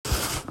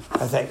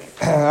I think.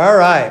 All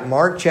right,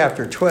 Mark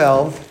chapter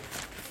 12.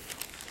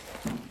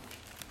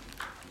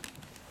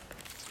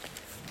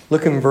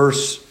 Look in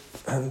verse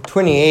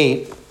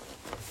 28.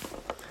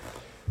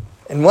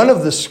 And one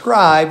of the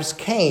scribes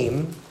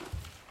came,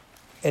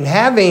 and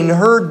having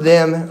heard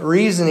them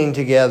reasoning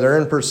together,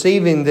 and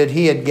perceiving that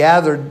he had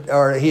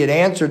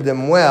answered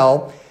them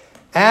well,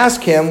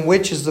 asked him,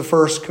 which is the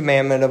first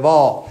commandment of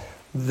all?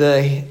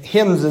 The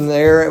hymns in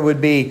there, it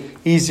would be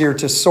easier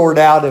to sort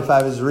out if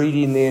I was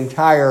reading the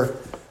entire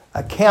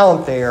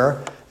account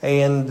there.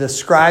 And the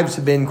scribes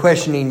have been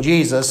questioning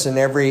Jesus, and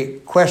every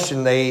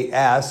question they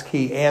asked,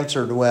 he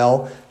answered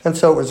well. And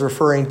so it was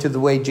referring to the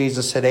way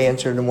Jesus had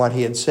answered and what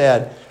he had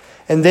said.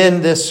 And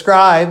then this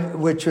scribe,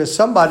 which was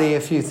somebody,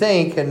 if you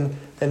think and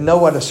know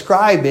what a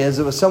scribe is,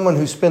 it was someone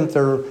who spent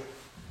their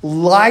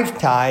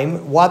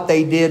lifetime, what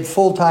they did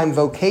full-time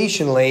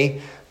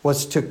vocationally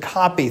was to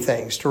copy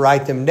things, to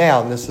write them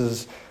down. This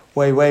is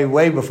way, way,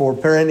 way before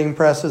printing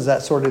presses,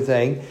 that sort of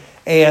thing.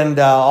 And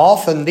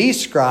often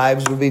these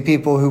scribes would be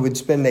people who would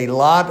spend a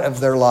lot of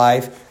their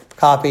life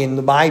copying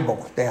the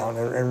Bible down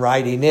and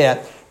writing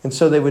it. And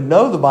so they would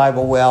know the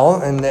Bible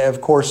well, and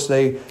of course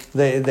they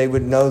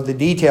would know the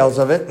details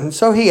of it. And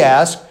so he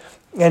asked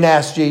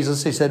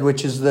Jesus, he said,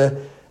 which is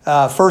the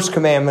first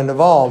commandment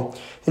of all?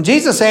 And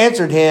Jesus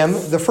answered him,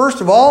 the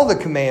first of all the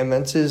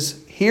commandments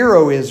is, Hear,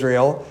 O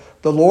Israel,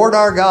 the Lord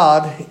our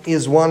God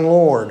is one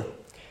Lord.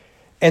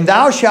 And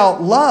thou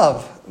shalt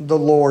love the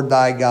Lord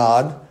thy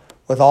God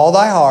with all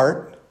thy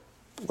heart,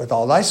 with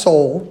all thy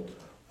soul,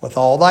 with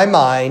all thy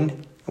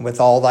mind, and with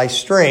all thy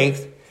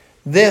strength.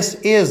 This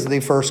is the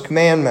first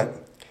commandment.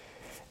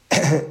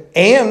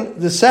 And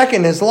the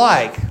second is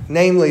like,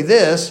 namely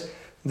this,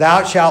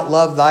 thou shalt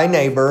love thy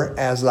neighbor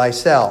as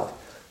thyself.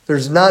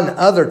 There's none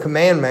other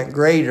commandment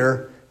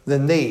greater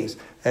than these.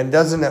 And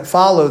doesn't it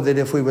follow that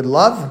if we would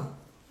love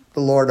the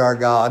Lord our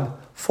God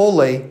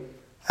fully,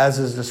 as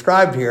is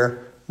described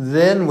here,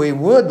 then we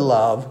would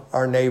love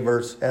our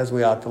neighbors as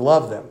we ought to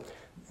love them.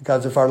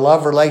 Because if our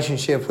love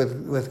relationship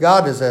with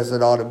God is as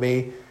it ought to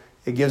be,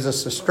 it gives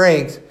us the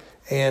strength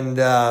and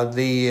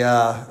the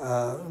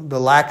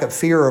lack of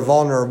fear or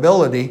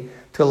vulnerability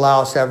to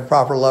allow us to have a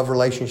proper love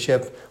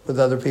relationship with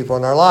other people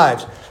in our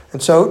lives.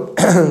 And so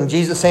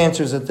Jesus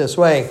answers it this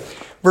way.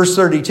 Verse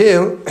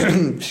 32,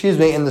 and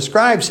the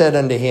scribe said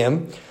unto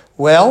him,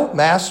 Well,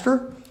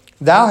 Master,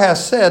 thou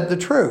hast said the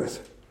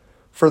truth.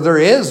 For there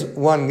is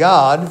one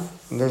God,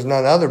 and there's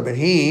none other but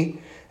he,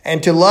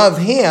 and to love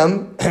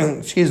him,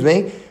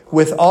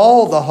 with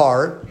all the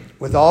heart,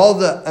 with all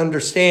the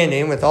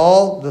understanding, with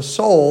all the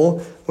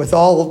soul, with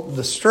all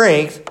the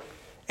strength,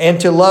 and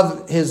to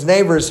love his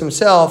neighbor as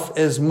himself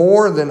is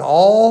more than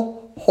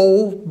all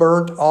whole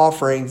burnt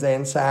offerings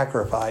and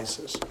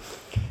sacrifices.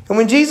 And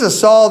when Jesus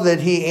saw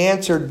that he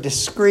answered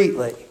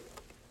discreetly,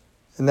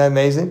 isn't that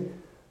amazing?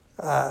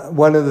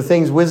 One of the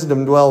things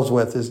wisdom dwells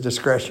with is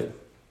discretion.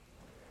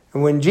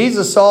 And when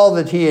Jesus saw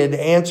that he had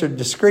answered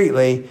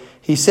discreetly,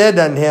 he said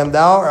unto him,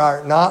 Thou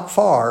art not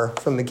far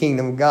from the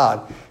kingdom of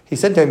God. He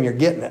said to him, You're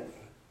getting it.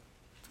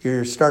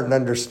 You're starting to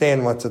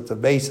understand what's at the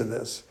base of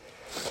this.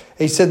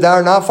 He said, Thou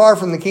art not far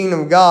from the kingdom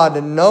of God,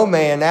 and no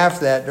man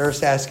after that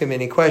durst ask him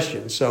any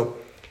questions. So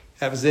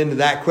that was the end of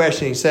that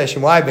questioning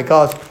session. Why?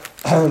 Because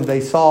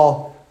they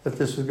saw that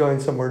this was going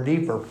somewhere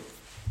deeper.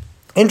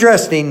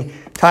 Interesting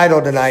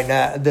title tonight.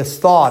 Now, this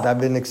thought, I've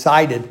been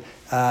excited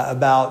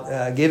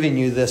about giving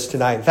you this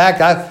tonight. In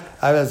fact,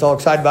 I was all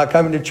excited about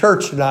coming to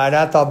church tonight.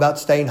 I thought about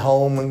staying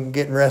home and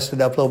getting rested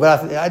up a little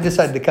bit. I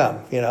decided to come,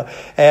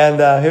 and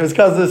it was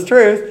because of this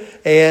truth.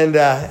 And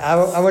I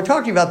want to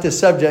talk to you about this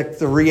subject,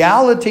 the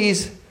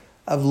realities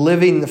of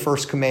living the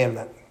first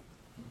commandment.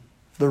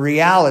 The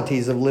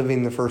realities of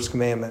living the first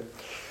commandment.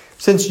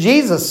 Since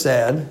Jesus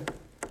said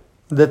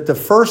that the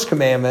first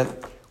commandment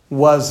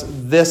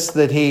was this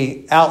that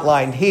he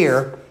outlined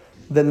here,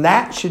 then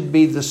that should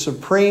be the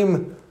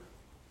supreme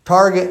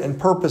target and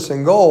purpose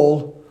and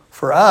goal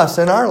for us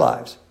in our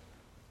lives,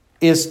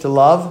 is to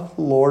love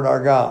the Lord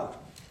our God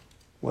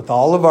with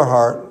all of our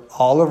heart,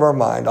 all of our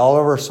mind, all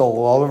of our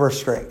soul, all of our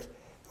strength.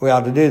 We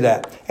ought to do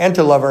that. And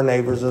to love our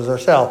neighbors as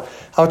ourselves.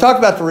 I'll talk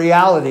about the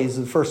realities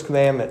of the first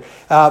commandment.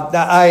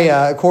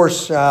 Of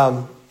course,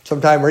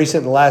 sometime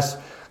recent, in the last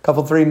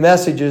couple, 3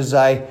 messages,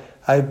 I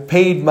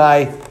paid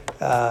my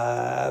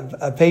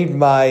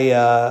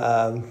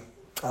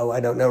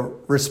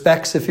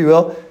respects, if you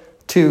will,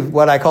 to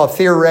what I call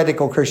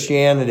theoretical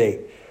Christianity.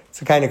 It's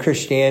the kind of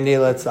Christianity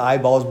that lets the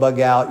eyeballs bug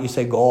out. You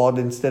say God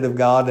instead of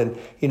God, and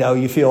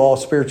you feel all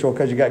spiritual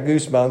because you got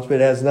goosebumps, but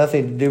it has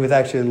nothing to do with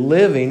actually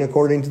living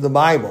according to the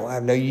Bible. I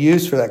have no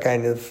use for that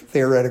kind of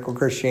theoretical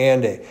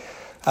Christianity.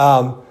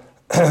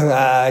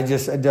 I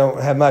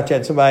don't have much. I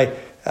had somebody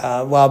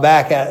a while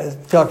back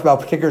talked about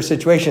a particular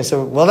situation.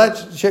 So, well,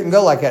 that shouldn't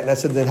go like that. And I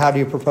said, then how do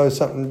you propose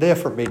something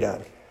different be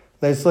done?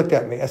 They just looked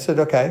at me. I said,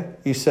 okay,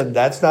 you said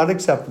that's not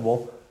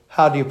acceptable.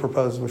 How do you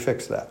propose we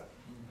fix that?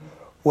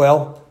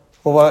 Well,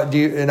 what do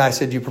you? And I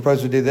said, you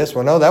propose we do this?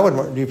 Well, no, that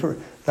wouldn't work.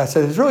 And I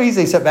said, it's real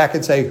easy to sit back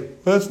and say,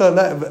 well, it's not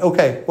that.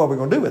 Okay, what are we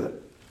going to do with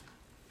it?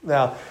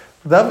 Now,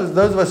 Those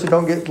of us who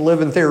don't get to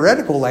live in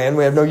theoretical land,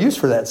 we have no use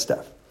for that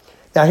stuff.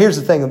 Now, here's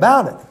the thing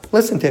about it.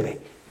 Listen to me.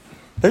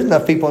 There's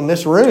enough people in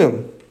this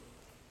room.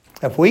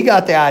 If we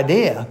got the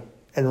idea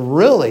and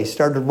really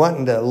started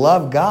wanting to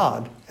love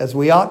God as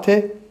we ought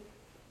to,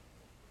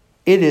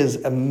 it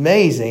is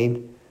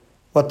amazing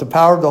what the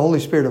power of the Holy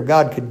Spirit of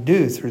God could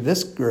do through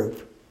this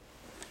group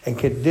and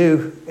could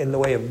do in the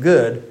way of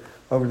good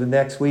over the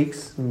next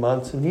weeks,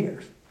 months, and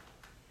years.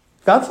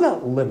 God's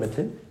not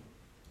limited.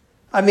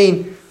 I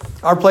mean,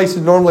 our place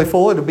is normally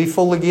full. It'll be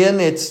full again.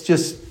 It's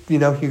just, you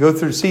go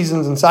through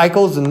seasons and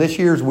cycles, and this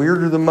year's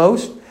weirder than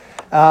most.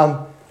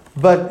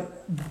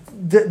 But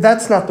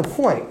that's not the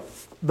point.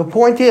 The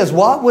point is,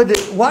 what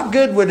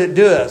good would it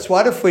do us?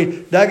 What if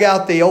we dug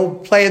out the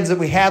old plans that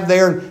we have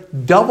there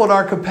and doubled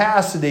our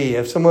capacity?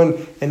 If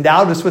someone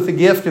endowed us with a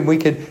gift and we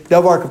could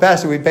double our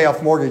capacity, we'd pay off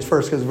the mortgage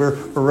first because we're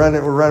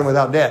running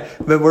without debt.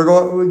 But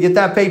we get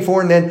that paid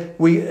for, and then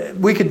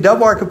we could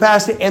double our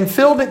capacity and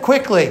filled it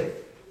quickly.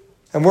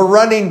 And we're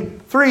running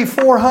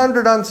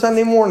 300-400 on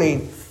Sunday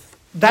morning.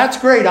 That's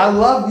great. I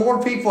love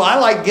more people. I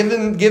like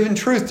giving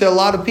truth to a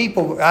lot of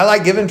people. I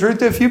like giving truth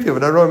to a few people.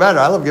 It doesn't really matter.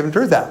 I love giving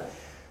truth out.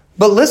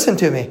 But listen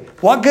to me.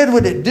 What good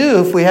would it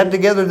do if we had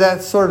together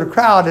that sort of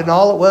crowd and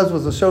all it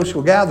was a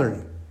social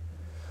gathering?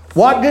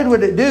 What good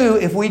would it do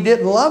if we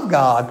didn't love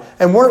God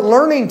and weren't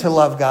learning to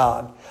love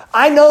God?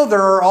 I know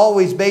there are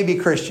always baby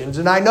Christians,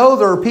 and I know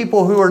there are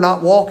people who are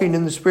not walking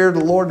in the Spirit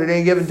of the Lord at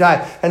any given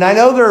time. And I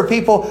know there are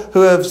people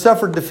who have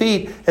suffered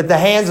defeat at the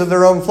hands of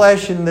their own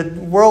flesh and the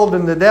world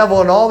and the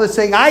devil and all this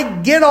thing.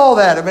 I get all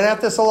that. I've been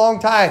at this a long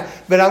time.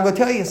 But I'm going to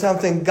tell you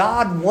something.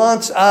 God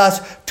wants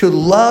us to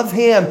love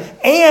Him.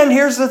 And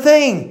here's the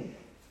thing.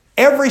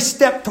 Every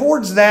step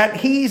towards that,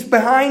 He's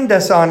behind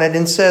us on it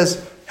and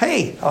says,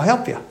 hey, I'll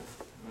help you.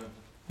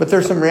 But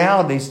there's some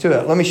realities to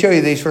it. Let me show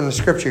you these from the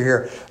Scripture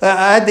here.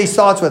 I had these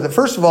thoughts with it.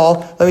 First of all,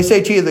 let me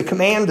say to you, the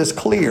command is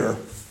clear.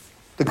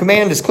 The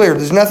command is clear.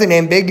 There's nothing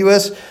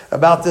ambiguous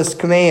about this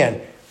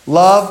command.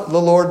 Love the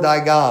Lord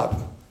thy God.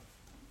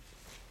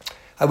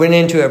 I went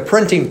into a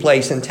printing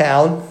place in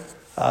town.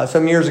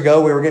 Some years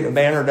ago, we were getting a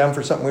banner done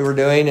for something we were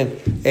doing.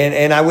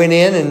 And I went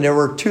in, and there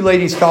were two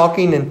ladies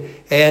talking,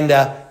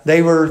 and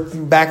they were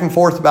back and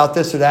forth about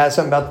this or that,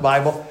 something about the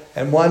Bible.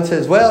 And one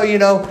says, well,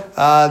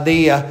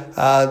 the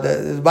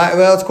Bible,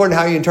 well, it's according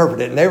to how you interpret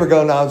it. And they were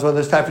going on with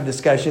those type of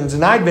discussions.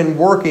 And I'd been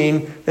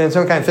working in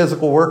some kind of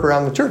physical work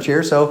around the church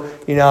here. So,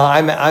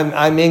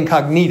 I'm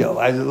incognito.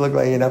 I look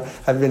like,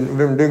 I've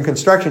been doing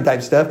construction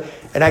type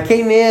stuff. And I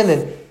came in,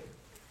 and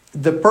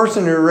the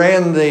person who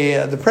ran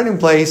the printing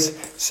place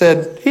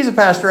said, he's a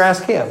pastor,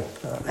 ask him.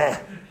 And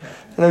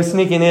I was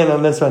sneaking in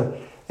on this one.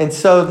 And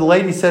so the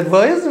lady said,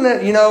 well, isn't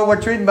it,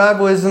 what you read in the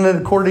Bible, isn't it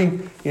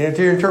according, to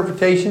your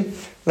interpretation?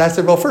 And I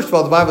said, well, first of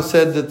all, the Bible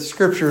said that the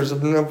Scriptures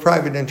have no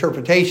private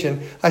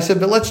interpretation. I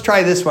said, but let's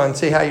try this one and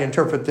see how you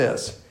interpret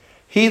this.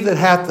 He that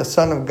hath the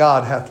Son of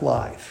God hath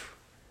life,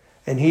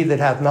 and he that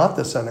hath not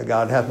the Son of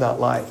God hath not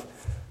life.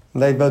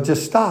 And they both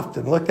just stopped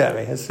and looked at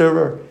me.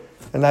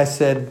 And I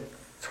said,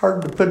 it's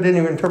hard to put any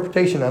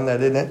interpretation on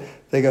that, isn't it?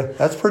 They go,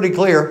 that's pretty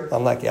clear.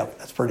 I'm like, yeah,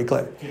 that's pretty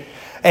clear.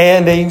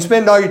 And you can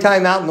spend all your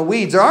time out in the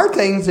weeds. There are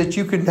things that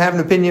you could have an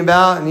opinion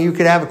about and you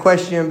could have a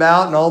question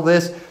about and all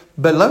this.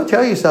 But let me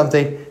tell you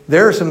something.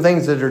 There are some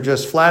things that are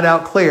just flat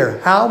out clear.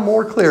 How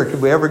more clear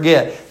could we ever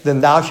get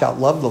than thou shalt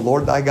love the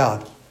Lord thy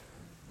God?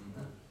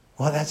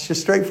 Well, that's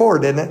just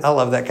straightforward, isn't it? I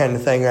love that kind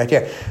of thing right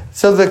there.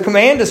 So the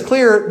command is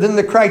clear. Then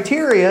the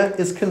criteria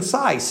is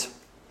concise.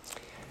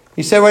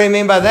 You say, what do you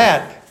mean by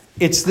that?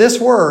 It's this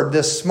word,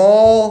 this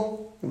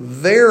small,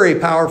 very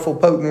powerful,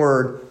 potent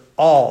word,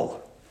 all.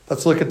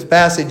 Let's look at the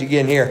passage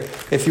again here,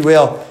 if you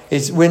will.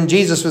 It's when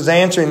Jesus was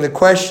answering the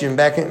question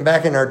back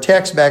in our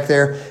text back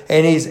there,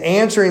 and he's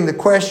answering the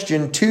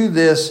question to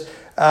this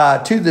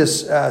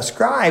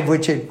scribe,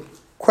 which had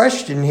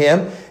questioned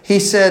him. He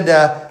said,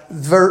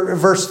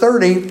 verse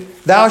 30,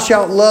 thou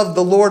shalt love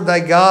the Lord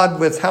thy God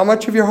with how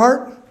much of your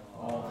heart?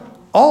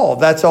 All.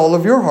 That's all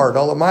of your heart,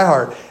 all of my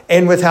heart.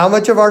 And with how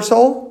much of our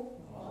soul?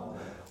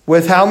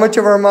 With how much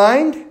of our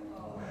mind?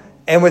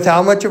 And with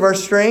how much of our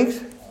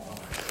strength?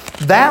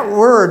 That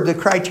word, the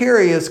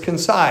criteria is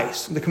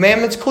concise. The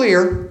commandment's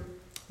clear.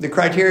 The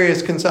criteria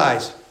is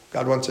concise.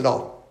 God wants it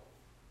all.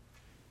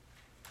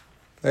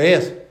 There he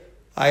is.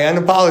 I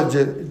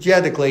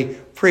unapologetically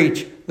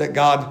preach that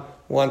God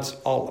wants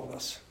all of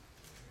us.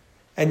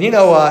 And you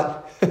know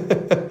what?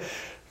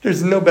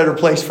 There's no better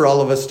place for all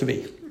of us to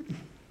be.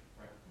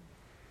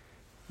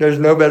 There's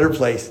no better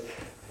place.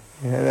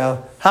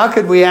 How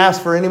could we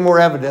ask for any more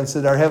evidence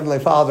that our Heavenly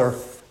Father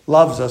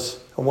loves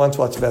us and wants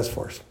what's best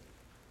for us?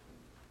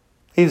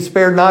 He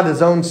spared not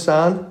his own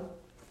Son.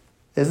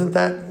 Isn't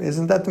that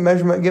the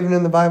measurement given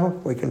in the Bible?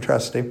 We can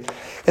trust him.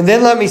 And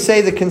then let me say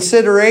the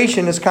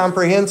consideration is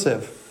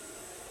comprehensive.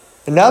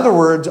 In other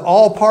words,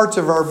 all parts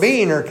of our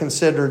being are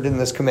considered in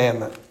this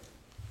commandment.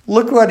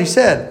 Look what he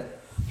said.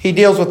 He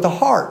deals with the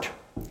heart.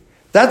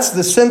 That's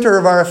the center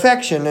of our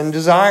affection and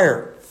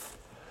desire.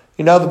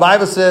 The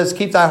Bible says,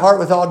 keep thy heart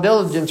with all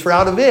diligence, for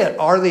out of it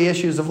are the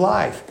issues of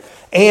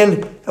life.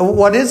 And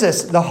what is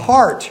this? The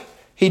heart.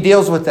 He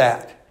deals with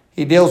that.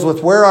 He deals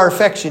with where our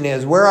affection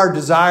is, where our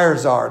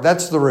desires are.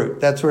 That's the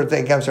root. That's where the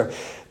thing comes from.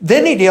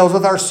 Then he deals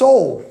with our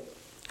soul.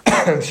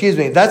 Excuse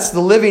me. That's the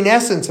living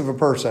essence of a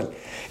person.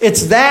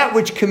 It's that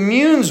which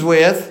communes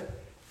with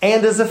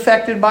and is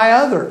affected by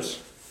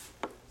others.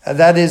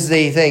 That is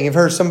the thing. You've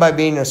heard of somebody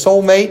being a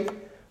soulmate?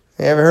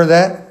 You ever heard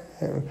that?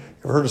 Ever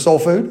heard of soul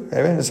food?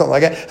 Maybe something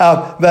like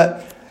that.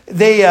 But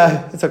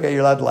it's okay.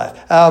 You're allowed to laugh.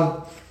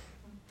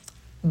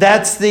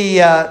 That's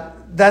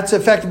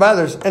affected by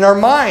others. And our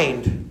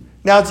mind.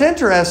 Now, it's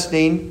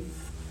interesting.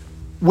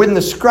 When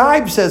the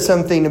scribe says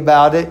something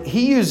about it,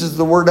 he uses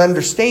the word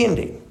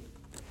understanding.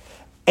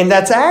 And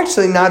that's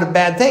actually not a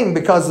bad thing,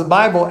 because the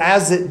Bible,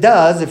 as it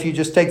does, if you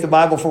just take the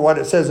Bible for what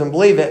it says and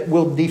believe it,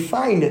 will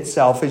define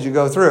itself as you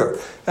go through.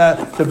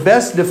 The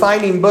best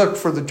defining book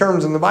for the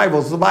terms in the Bible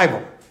is the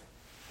Bible.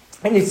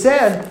 And he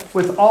said,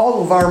 with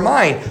all of our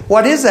mind.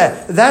 What is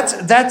that?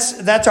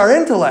 That's our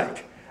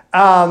intellect.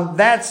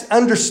 That's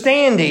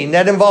understanding.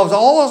 That involves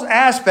all those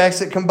aspects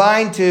that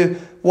combine to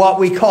what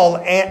we call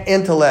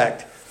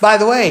intellect. By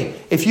the way,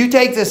 if you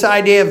take this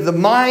idea of the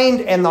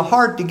mind and the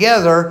heart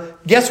together,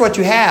 guess what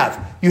you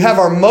have? You have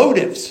our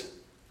motives.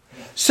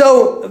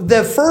 So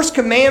the first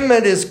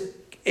commandment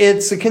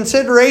it's a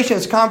consideration,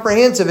 it's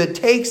comprehensive. It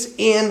takes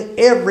in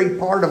every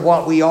part of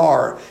what we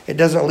are. It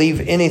doesn't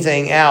leave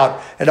anything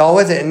out at all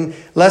with it. And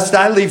lest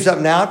I leave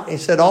something out, he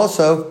said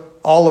also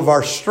all of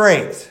our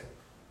strength.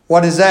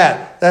 What is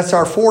that? That's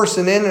our force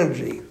and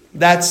energy.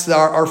 That's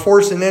our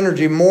force and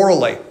energy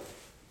morally,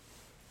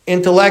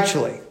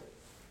 intellectually,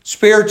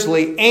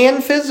 spiritually,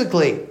 and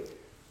physically,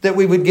 that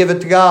we would give it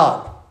to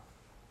God,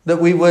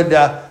 that we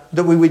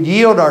would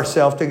yield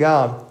ourselves to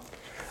God.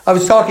 I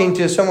was talking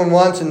to someone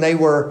once, and they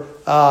were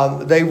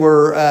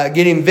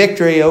getting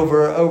victory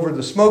over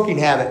the smoking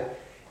habit,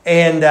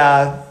 and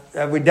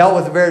we dealt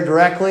with it very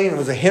directly, and it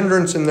was a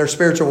hindrance in their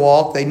spiritual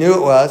walk. They knew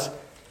it was,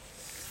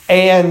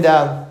 and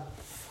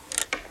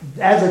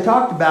as I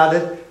talked about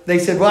it, they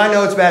said, "Well, I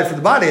know it's bad for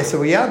the body." I said,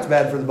 "Well, yeah, it's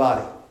bad for the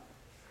body.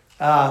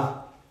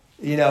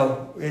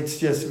 It's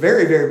just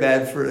very, very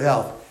bad for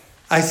health."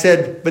 I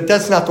said, "But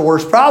that's not the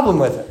worst problem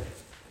with it."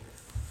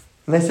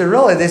 And they said,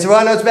 "Really?" They said, "Well,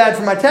 I know it's bad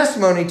for my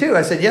testimony too."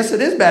 I said, "Yes,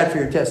 it is bad for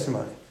your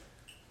testimony."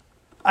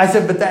 I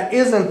said, "But that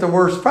isn't the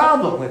worst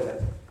problem with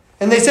it."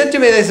 And they said to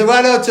me, they said, "Well,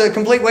 I know it's a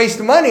complete waste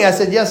of money." I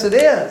said, "Yes, it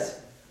is.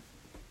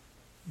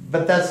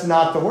 But that's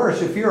not the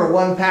worst. If you're a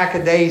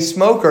 1-pack-a-day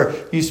smoker,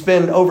 you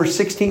spend over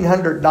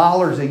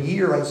 $1,600 a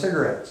year on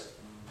cigarettes.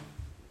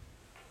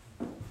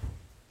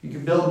 You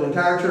could build an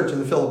entire church in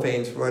the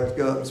Philippines for it to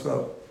go out and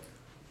smoke.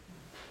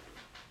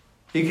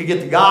 You could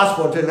get the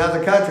gospel to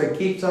another country,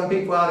 keep some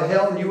people out of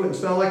hell, and you wouldn't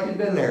smell like you'd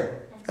been there.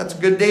 That's a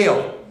good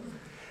deal."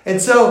 And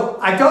so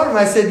I told him,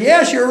 I said,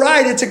 "Yes, you're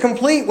right. It's a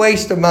complete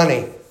waste of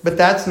money. But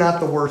that's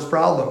not the worst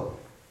problem."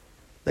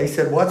 They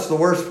said, "What's the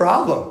worst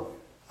problem?"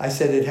 I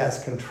said, "It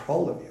has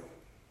control of you.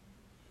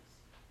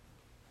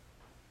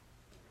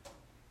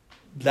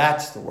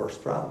 That's the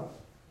worst problem."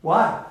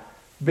 Why?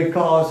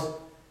 Because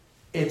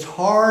it's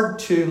hard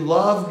to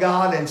love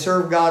God and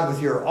serve God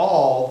with your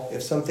all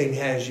if something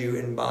has you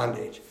in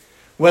bondage.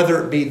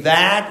 Whether it be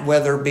that,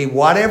 whether it be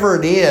whatever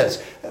it is.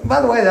 And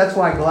by the way, that's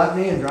why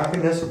gluttony and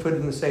drunkenness are put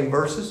in the same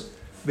verses.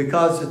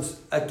 Because it's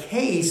a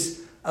case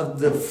of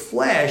the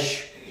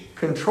flesh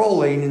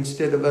controlling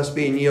instead of us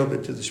being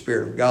yielded to the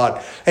Spirit of God.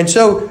 And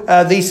so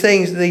these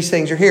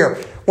things are here.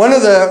 One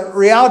of the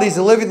realities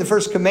of living the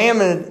first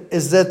commandment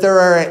is that there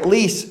are at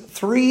least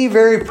 3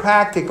 very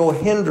practical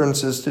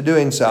hindrances to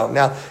doing so.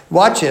 Now,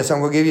 watch this. I'm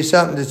going to give you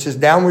something that's just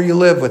down where you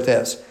live with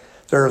this.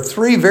 There are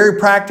 3 very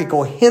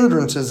practical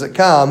hindrances that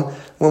come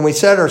when we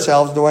set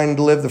ourselves going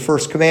to live the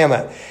first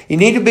commandment. You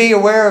need to be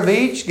aware of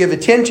each, give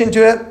attention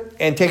to it,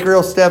 and take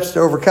real steps to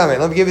overcome it.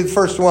 Let me give you the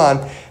first one,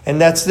 and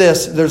that's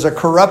this. There's a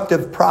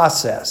corruptive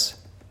process.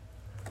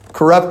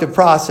 Corruptive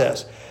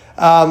process.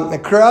 A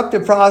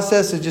corruptive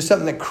process is just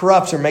something that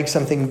corrupts or makes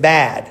something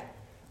bad,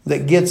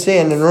 that gets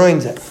in and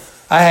ruins it.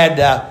 I had,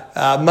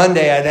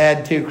 Monday, I'd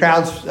had 2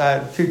 crowns,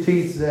 2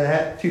 teeth,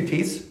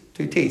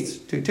 two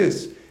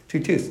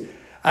tooths.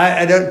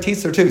 I don't,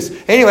 teeth or tooths.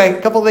 Anyway,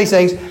 a couple of these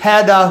things. I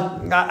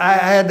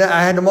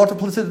had a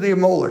multiplicity of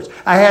molars.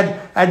 I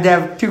had to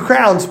have 2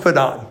 crowns put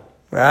on,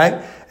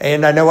 right?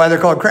 And I know why they're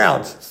called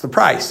crowns. It's the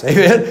price.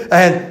 Amen.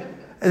 And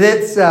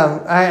it's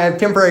I have a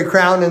temporary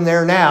crown in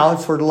there now.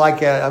 It's sort of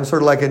like I'm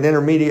sort of like an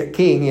intermediate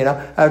king, you know.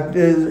 A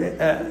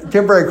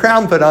temporary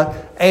crown put on,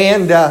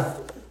 and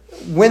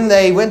when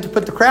they went to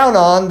put the crown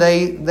on,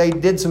 they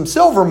did some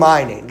silver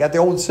mining. Got the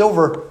old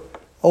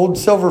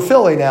silver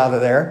filling out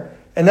of there.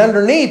 And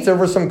underneath, there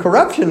was some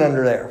corruption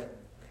under there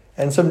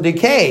and some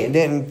decay.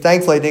 And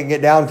thankfully, it didn't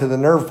get down to the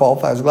nerve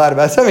pulp. I was glad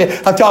about it. Some of you,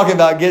 I'm talking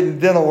about getting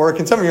dental work,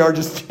 and some of you are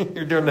just,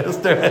 you're doing this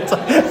too.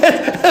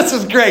 This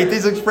is great.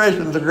 These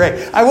expressions are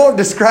great. I won't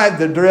describe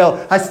the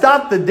drill. I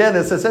stopped the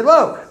dentist. I said,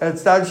 "Whoa."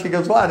 And she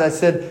goes, "What?" I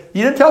said,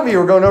 "You didn't tell me you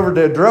were going over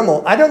to a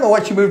Dremel." I don't know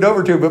what she moved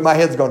over to, but my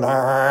head's going,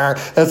 "Arr."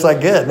 That's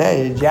like, good. Now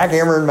you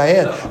jackhammer in my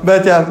head.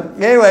 But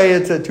anyway,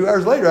 it's 2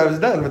 hours later, I was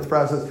done with the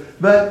process.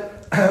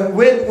 But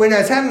when I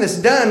was having this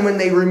done, when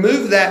they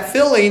removed that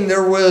filling,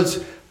 there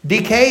was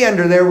decay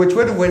under there, which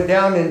would have went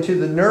down into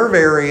the nerve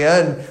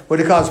area and would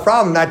have caused a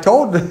problem. And I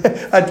told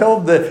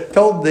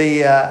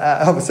the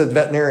I almost said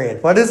veterinarian.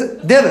 What is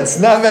it?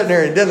 Dentist, not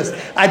veterinarian, dentist.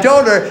 I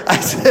told her, I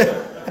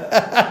said,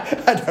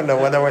 I don't know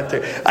what I went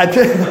to. I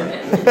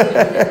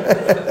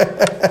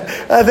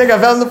think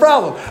I found the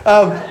problem.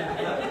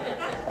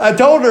 I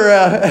told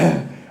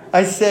her,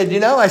 I said,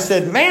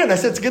 man,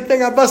 it's a good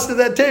thing I busted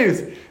that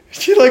tooth.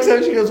 She looks at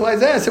me, she goes, why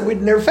is that? I said,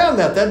 we'd never found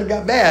that. That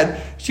got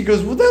bad. She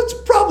goes, well, that's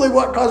probably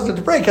what caused it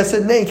to break. I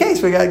said, in any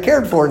case, we got it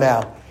cared for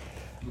now.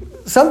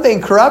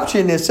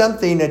 Corruption is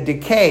a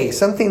decay,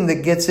 something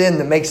that gets in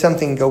that makes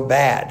something go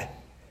bad.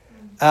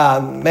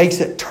 Makes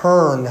it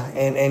turn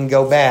and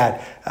go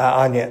bad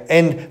on you.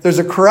 And there's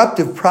a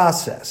corruptive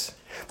process.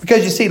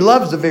 Because you see,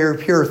 love is a very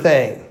pure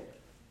thing.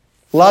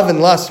 Love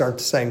and lust aren't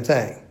the same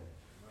thing.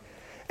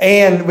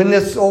 And when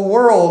this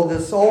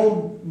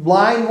old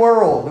blind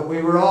world that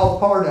we were all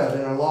part of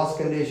in a lost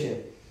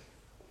condition,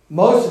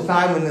 most of the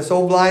time when this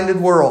old blinded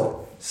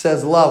world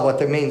says love, what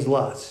that means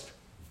lust.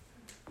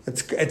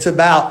 It's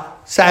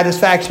about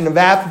satisfaction of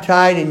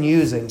appetite and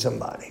using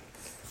somebody.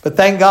 But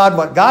thank God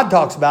what God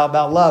talks about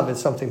love is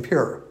something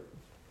pure.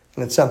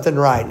 And it's something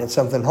right and it's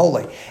something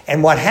holy.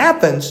 And what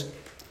happens,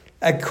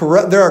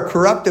 there are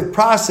corruptive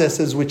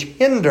processes which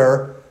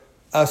hinder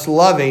us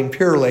loving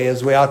purely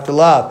as we ought to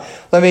love.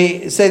 Let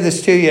me say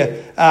this to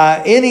you.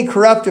 Any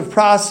corruptive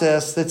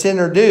process that's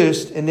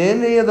introduced in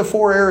any of the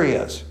four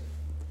areas,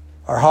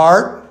 our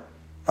heart,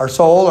 our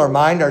soul, our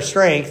mind, our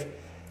strength,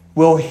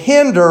 will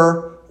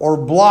hinder or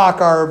block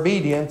our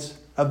obedience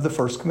of the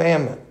first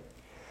commandment.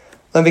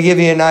 Let me give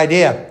you an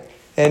idea.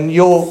 And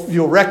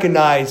you'll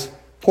recognize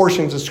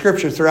portions of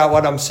Scripture throughout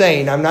what I'm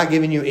saying. I'm not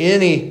giving you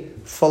any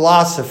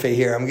philosophy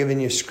here. I'm giving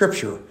you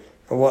Scripture,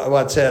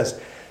 what it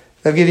says.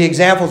 I'll give you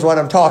examples of what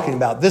I'm talking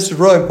about. This is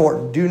really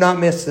important. Do not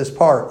miss this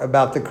part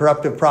about the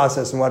corruptive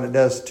process and what it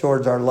does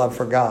towards our love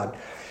for God.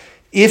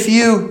 If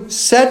you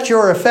set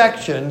your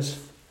affections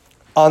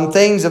on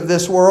things of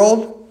this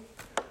world,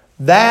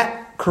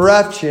 that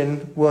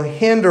corruption will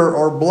hinder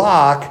or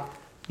block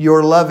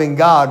your loving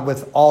God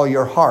with all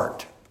your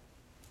heart.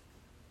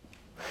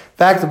 In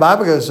fact, the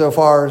Bible goes so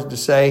far as to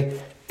say,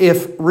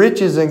 if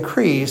riches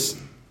increase,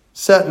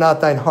 set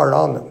not thine heart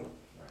on them.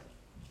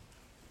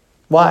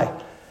 Why?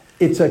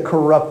 It's a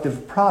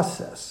corruptive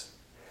process.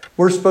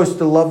 We're supposed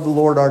to love the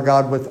Lord our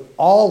God with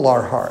all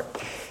our heart.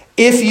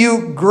 If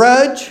you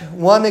grudge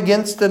one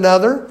against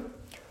another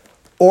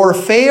or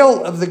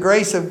fail of the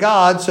grace of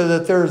God so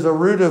that there's a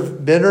root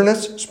of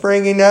bitterness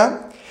springing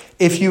up,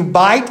 if you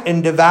bite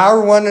and devour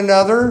one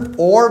another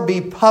or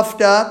be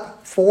puffed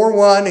up for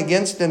one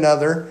against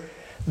another,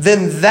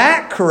 then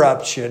that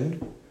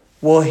corruption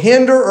will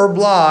hinder or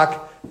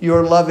block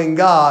your loving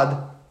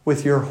God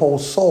with your whole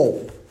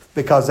soul.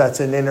 Because that's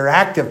an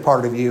interactive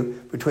part of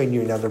you between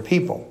you and other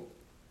people.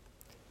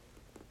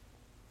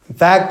 In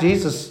fact,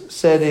 Jesus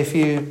said if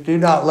you do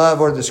not love,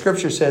 or the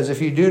Scripture says,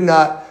 if you do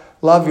not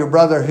love your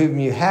brother whom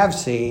you have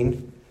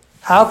seen,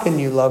 how can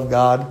you love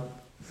God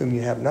whom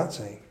you have not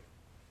seen?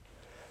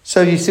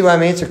 So you see what I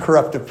mean? It's a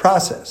corruptive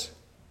process.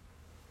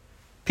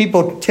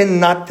 People tend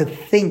not to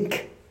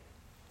think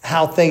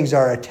how things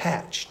are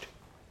attached.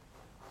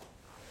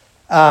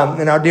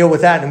 And I'll deal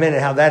with that in a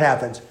minute, how that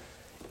happens.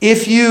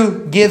 If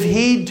you give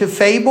heed to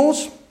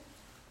fables,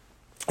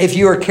 if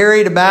you are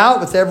carried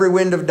about with every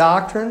wind of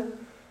doctrine,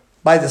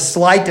 by the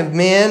sleight of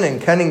men and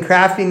cunning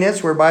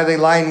craftiness whereby they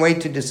lie in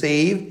wait to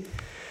deceive,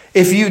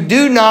 if you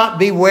do not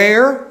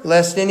beware,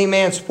 lest any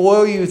man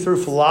spoil you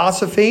through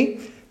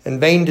philosophy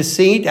and vain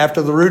deceit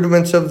after the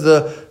rudiments of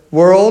the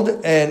world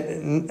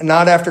and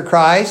not after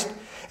Christ,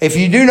 if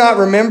you do not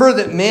remember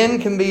that men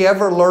can be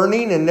ever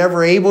learning and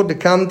never able to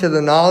come to the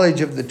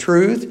knowledge of the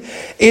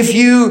truth, if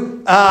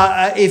you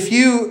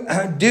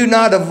do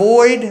not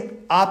avoid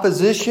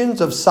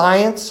oppositions of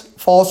science,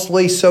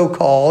 falsely so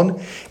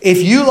called,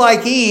 if you,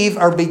 like Eve,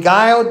 are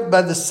beguiled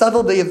by the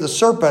subtlety of the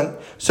serpent,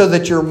 so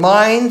that your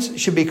minds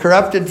should be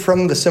corrupted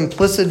from the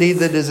simplicity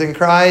that is in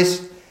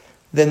Christ,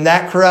 then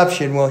that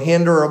corruption will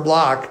hinder or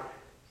block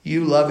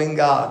you loving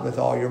God with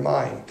all your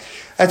mind.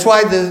 That's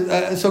why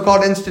the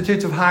so-called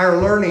institutes of higher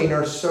learning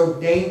are so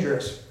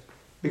dangerous,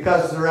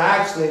 because they're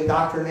actually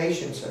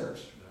indoctrination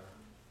centers.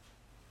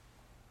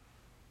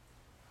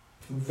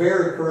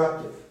 Very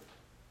corruptive.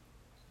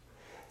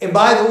 And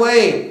by the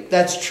way,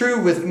 that's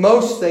true with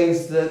most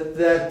things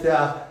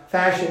that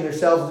fashion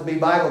themselves to be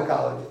Bible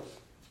colleges.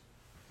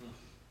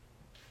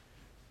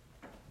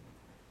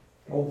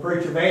 Old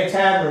preacher Vance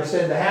Havner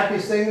said the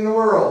happiest thing in the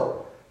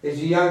world is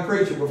a young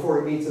preacher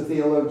before he meets a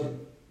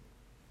theologian.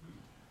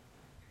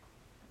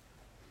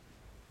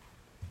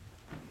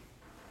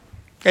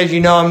 As you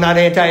know, I'm not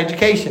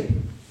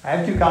anti-education. I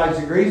have 2 college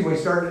degrees when we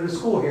started a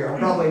school here. I'm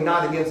probably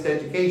not against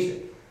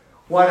education.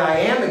 What I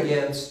am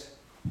against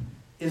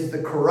is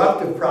the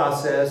corruptive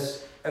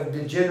process of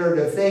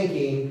degenerative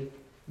thinking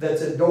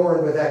that's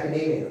adorned with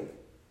academia.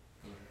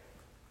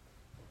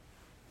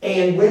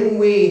 And when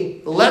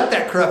we let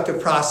that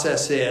corruptive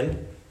process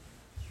in,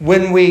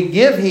 when we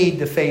give heed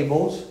to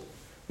fables,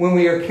 when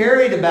we are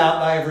carried about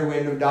by every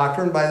wind of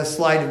doctrine, by the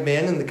sleight of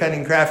men and the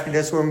cunning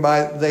craftiness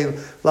whereby they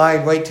lie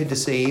in wait to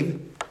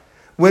deceive,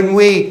 when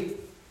we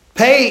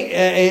pay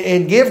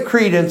and give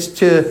credence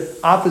to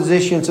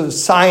oppositions of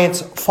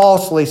science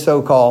falsely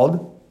so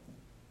called,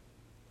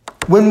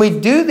 when we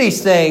do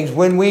these things,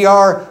 when we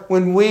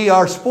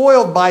are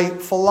spoiled by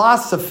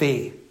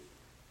philosophy,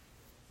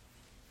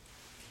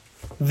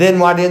 then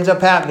what ends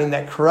up happening,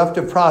 that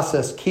corruptive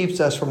process keeps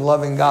us from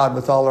loving God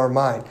with all our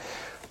mind.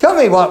 Tell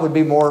me what would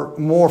be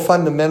more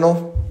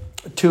fundamental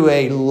to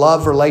a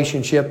love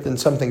relationship than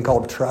something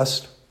called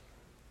trust.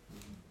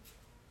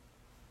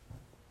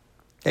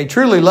 A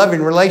truly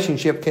loving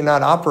relationship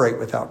cannot operate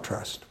without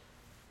trust.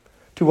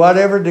 To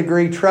whatever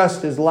degree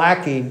trust is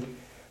lacking,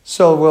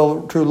 so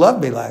will true love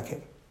be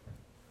lacking.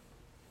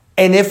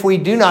 And if we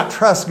do not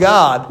trust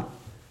God,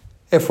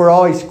 if we're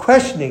always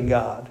questioning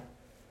God,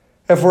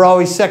 if we're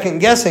always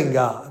second-guessing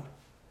God,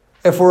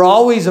 if we're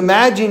always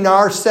imagining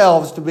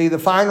ourselves to be the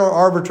final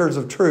arbiters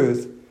of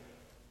truth,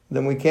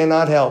 then we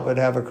cannot help but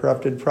have a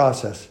corrupted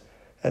process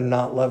and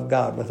not love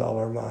God with all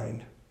our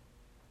mind.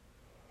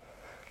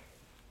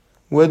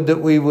 Would that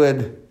we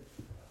would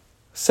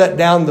set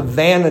down the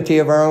vanity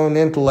of our own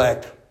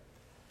intellect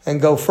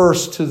and go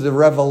first to the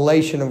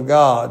revelation of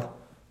God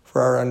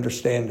for our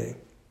understanding.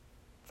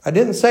 I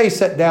didn't say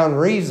set down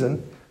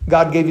reason.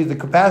 God gave you the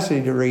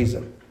capacity to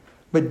reason.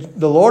 But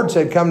the Lord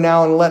said, come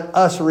now and let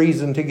us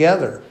reason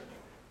together.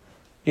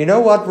 You know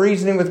what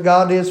reasoning with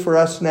God is for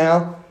us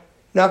now?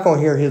 You're not going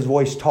to hear His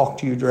voice talk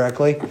to you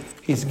directly.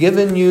 He's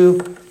given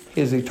you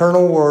His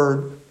eternal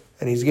word,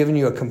 and He's given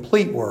you a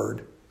complete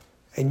word.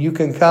 And you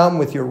can come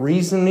with your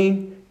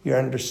reasoning, your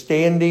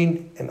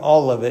understanding, and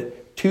all of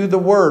it to the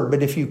word.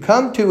 But if you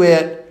come to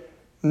it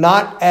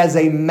not as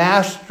a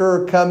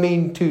master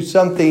coming to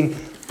something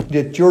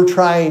that you're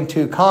trying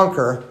to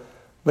conquer,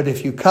 but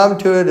if you come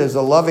to it as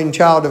a loving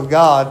child of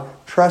God,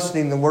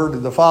 trusting the word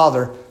of the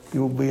Father,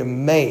 you will be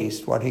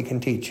amazed what He can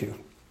teach you.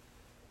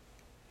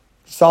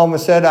 The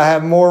psalmist said, I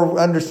have more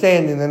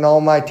understanding than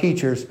all my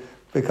teachers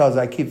because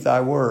I keep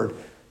thy word.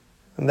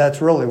 And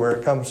that's really where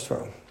it comes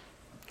from.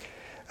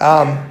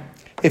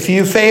 If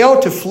you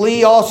fail to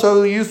flee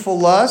also youthful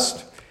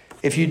lust,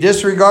 if you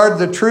disregard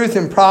the truth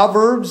in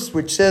Proverbs,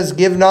 which says,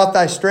 give not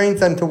thy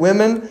strength unto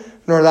women,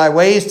 nor thy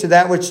ways to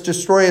that which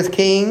destroyeth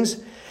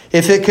kings,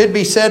 if it could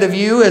be said of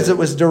you, as it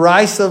was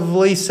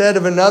derisively said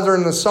of another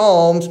in the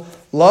Psalms,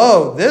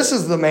 lo, this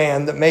is the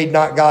man that made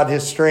not God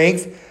his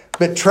strength,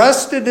 but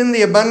trusted in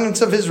the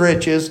abundance of his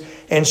riches,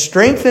 and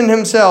strengthened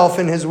himself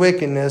in his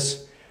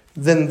wickedness,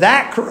 then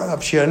that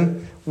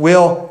corruption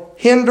will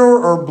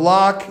hinder or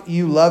block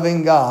you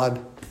loving God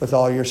with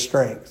all your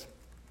strength.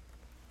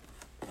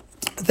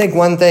 I think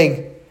one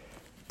thing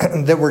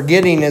that we're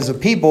getting as a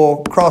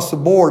people across the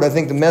board, I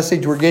think the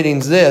message we're getting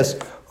is this: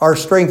 our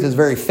strength is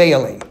very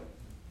failing.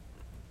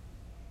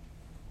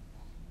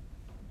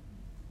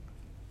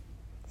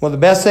 One of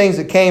the best things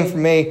that came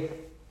from me,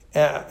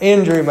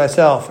 injury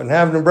myself and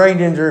having a brain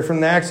injury from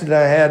the accident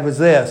I had, was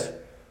this: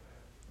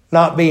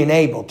 not being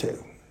able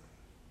to.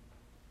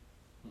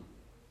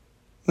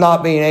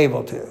 Not being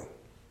able to.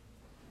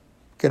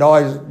 Could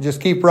always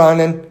just keep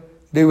running,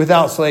 do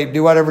without sleep,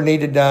 do whatever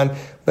needed done.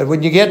 But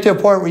when you get to a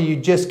point where you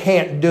just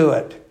can't do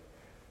it,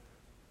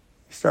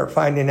 you start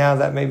finding out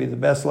that may be the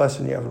best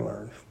lesson you ever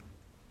learned.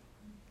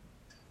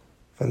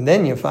 And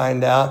then you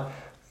find out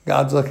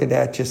God's looking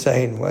at you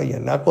saying, well, you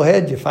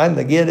knucklehead, you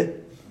finally get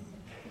it.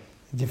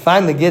 Did you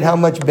finally get how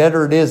much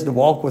better it is to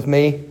walk with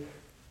me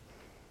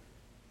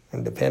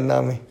and depend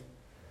on me?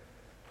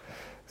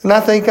 And I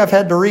think I've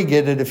had to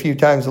re-get it a few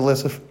times,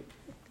 Alyssa.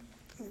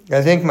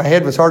 I think my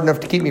head was hard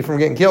enough to keep me from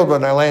getting killed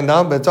when I land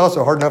on, but it's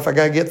also hard enough I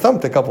got to get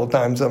thumped a couple of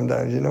times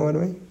sometimes. You know what I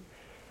mean?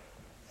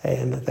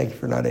 And thank you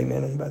for not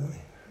amening, by the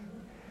way.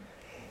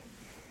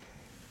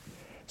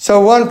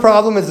 So one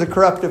problem is the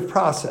corruptive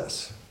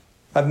process.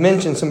 I've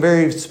mentioned some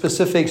very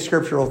specific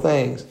scriptural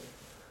things.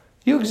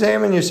 You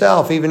examine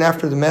yourself even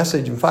after the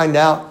message and find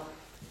out,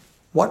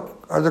 what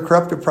are the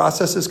corruptive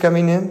processes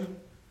coming in?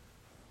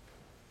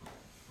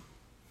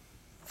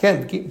 You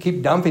can't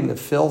keep dumping the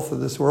filth of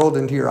this world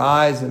into your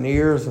eyes and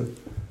ears and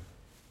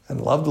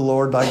love the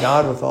Lord thy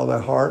God with all thy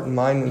heart and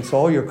mind and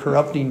soul. You're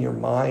corrupting your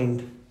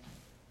mind.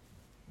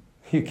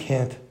 You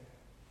can't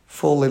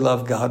fully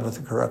love God with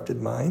a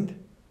corrupted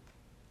mind.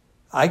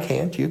 I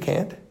can't. You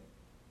can't.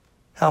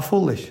 How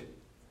foolish.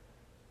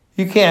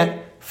 You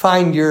can't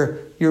find your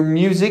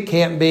music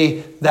can't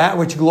be that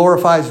which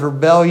glorifies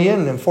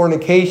rebellion and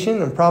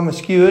fornication and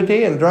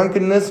promiscuity and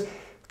drunkenness,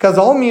 because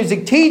all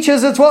music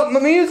teaches it's what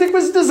music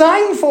was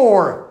designed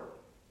for.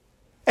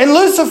 And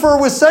Lucifer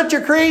was such a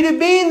creative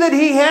being that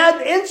he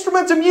had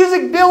instruments of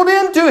music built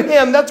into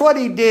him. That's what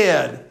he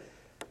did.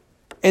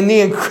 And the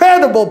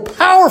incredible,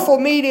 powerful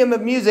medium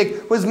of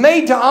music was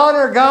made to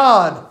honor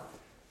God.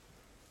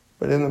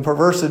 But in the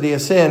perversity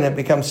of sin, it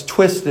becomes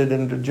twisted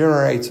and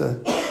degenerates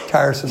an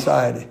entire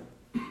society.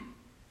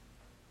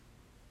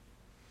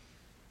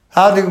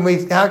 How can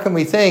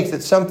we think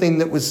that something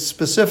that was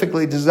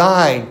specifically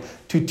designed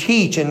to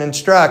teach and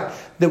instruct,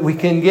 that we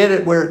can get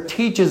it where it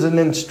teaches and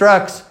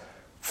instructs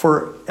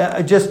for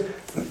I guess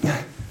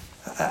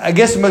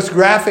the most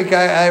graphic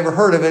I ever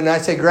heard of it, and I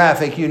say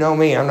graphic, you know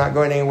me, I'm not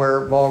going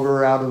anywhere vulgar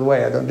or out of the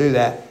way, I don't do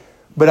that.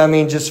 But I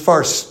mean, just as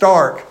far as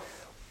stark,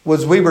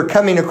 was we were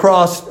coming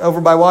across over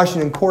by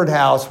Washington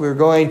Courthouse. We were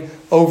going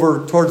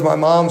over towards my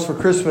mom's for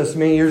Christmas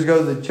many years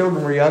ago. The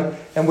children were young.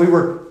 And we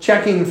were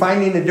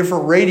finding a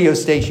different radio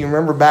station. You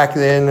remember back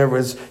then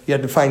you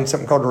had to find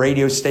something called a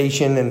radio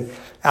station. And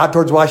out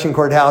towards Washington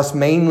Courthouse,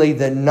 mainly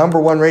the number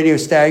one radio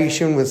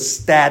station was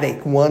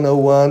Static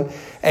 101.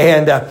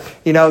 And,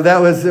 that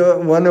was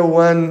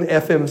 101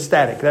 FM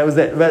Static. That was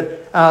it.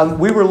 But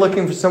we were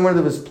looking for somewhere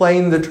that was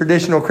playing the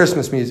traditional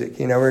Christmas music.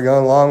 We were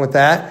going along with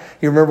that.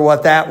 You remember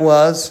what that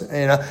was?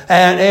 And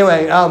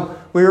anyway,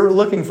 we were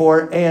looking for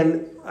it.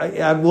 And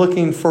I'm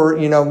looking for,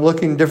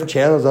 looking at different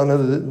channels on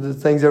the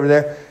things over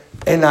there.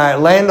 And I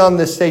land on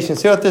this station,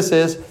 see what this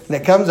is. And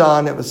it comes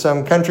on. It was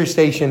some country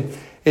station.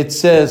 It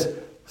says,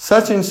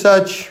 such and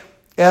such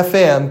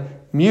FM,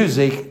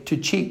 music to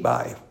cheat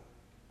by.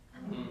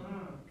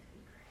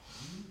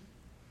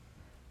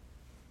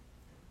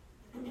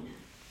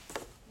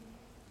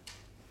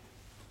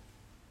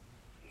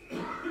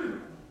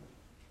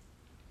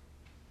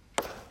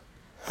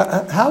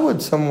 How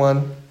would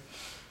someone,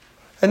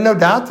 and no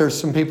doubt there's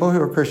some people who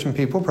are Christian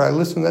people probably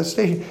listen to that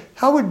station.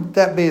 How would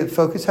that be the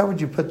focus? How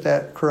would you put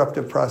that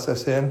corruptive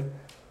process in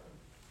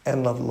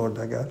and love the Lord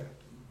thy God?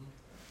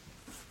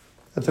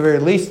 At the very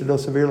least, it'll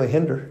severely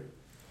hinder.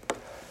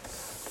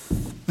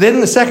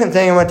 Then the second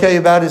thing I want to tell you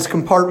about is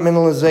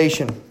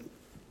compartmentalization.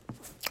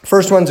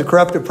 First one's a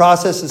corruptive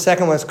process. The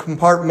second one's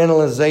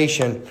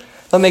compartmentalization.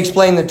 Let me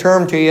explain the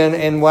term to you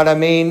and what I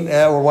mean,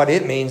 or what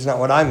it means, not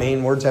what I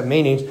mean. Words have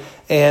meanings.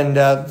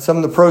 And some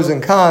of the pros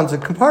and cons. The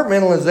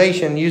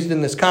compartmentalization used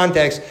in this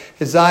context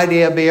is the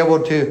idea of being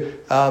able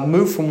to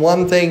move from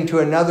one thing to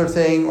another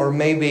thing, or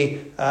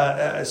maybe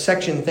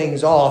section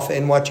things off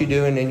in what you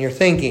do and in your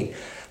thinking.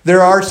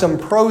 There are some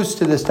pros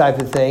to this type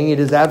of thing. It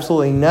is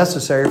absolutely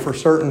necessary for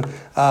certain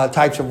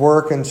types of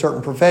work and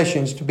certain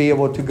professions to be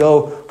able to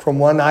go from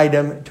one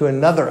item to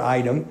another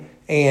item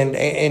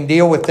and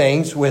deal with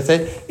things with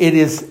it. It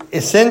is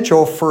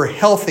essential for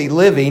healthy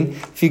living.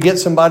 If you get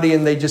somebody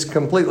and they just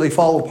completely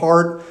fall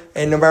apart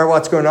and no matter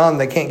what's going on,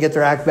 they can't get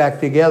their act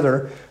back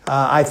together,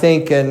 I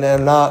think, and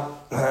I'm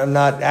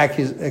not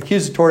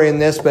accusatory in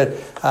this, but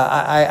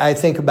I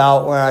think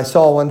about when I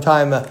saw one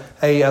time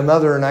a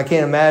mother, and I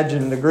can't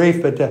imagine the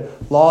grief, but the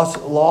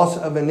loss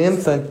of an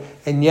infant,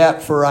 and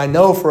yet for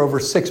over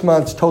 6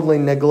 months totally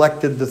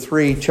neglected the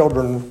 3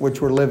 children which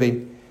were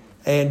living.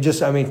 And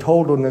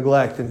total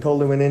neglect, and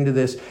totally went into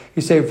this.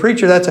 You say,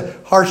 preacher, that's a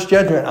harsh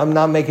judgment. I'm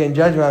not making a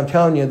judgment. I'm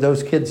telling you,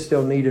 those kids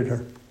still needed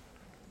her.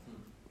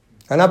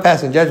 I'm not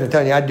passing judgment,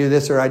 telling you I'd do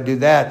this or I'd do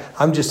that.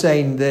 I'm just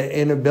saying the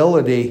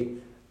inability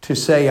to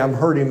say I'm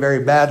hurting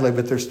very badly,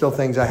 but there's still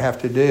things I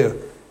have to do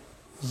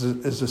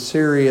is a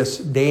serious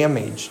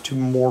damage to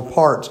more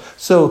parts.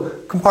 So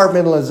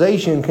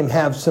compartmentalization can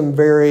have some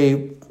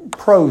very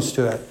pros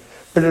to it,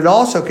 but it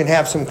also can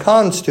have some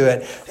cons to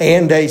it.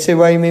 And you say,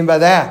 what do you mean by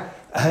that?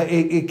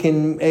 It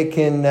can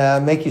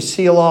make you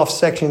seal off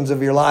sections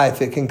of your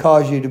life. It can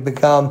cause you to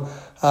become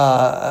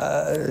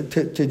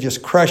to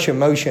just crush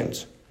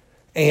emotions.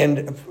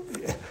 And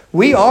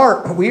we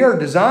are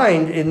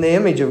designed in the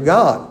image of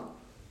God.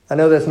 I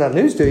know that's not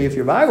news to you if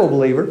you're a Bible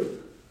believer.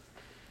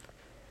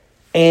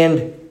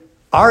 And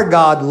our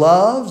God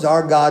loves.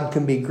 Our God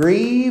can be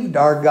grieved.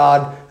 Our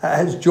God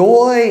has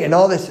joy and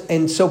all this.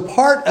 And so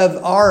part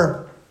of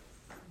our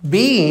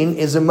being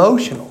is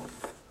emotional.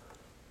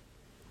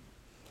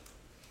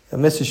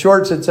 Mrs.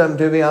 Short said something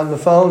to me on the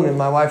phone, and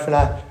my wife and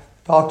I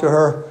talked to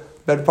her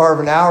about part of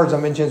an hour. As I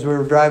mentioned, as we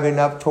were driving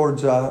up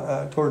towards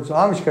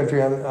Amish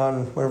country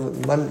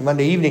on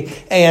Monday evening,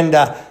 and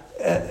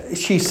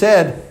she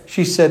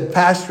said,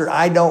 Pastor,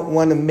 I don't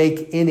want to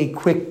make any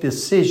quick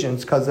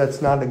decisions because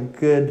that's not a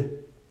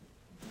good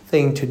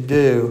thing to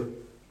do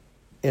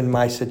in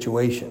my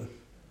situation.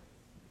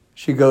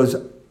 She goes,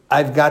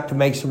 I've got to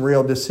make some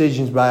real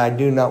decisions, but I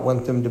do not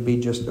want them to be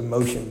just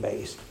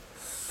emotion-based.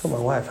 I told my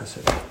wife, I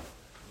said,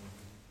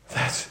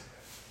 that's,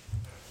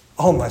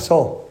 oh my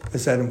soul,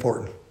 is that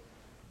important?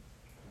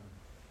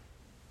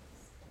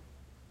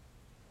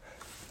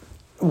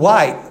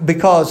 Why?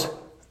 Because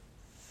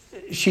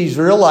she's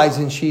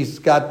realizing she's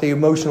got the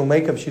emotional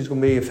makeup, she's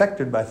going to be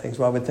affected by things.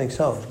 Well, I would think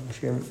so.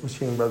 She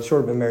and Brother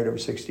Short have been married over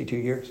 62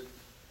 years.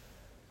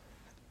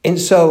 And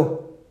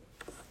so,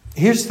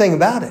 here's the thing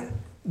about it.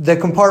 The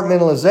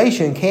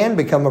compartmentalization can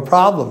become a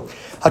problem.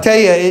 I'll tell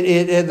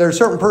you, there are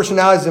certain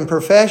personalities and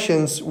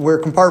professions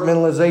where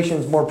compartmentalization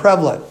is more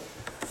prevalent.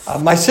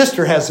 My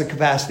sister has the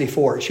capacity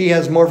for it. She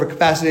has more of a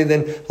capacity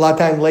than a lot of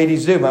times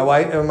ladies do.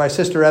 My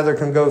sister rather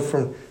can go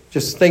from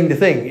just thing to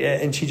thing,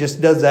 and she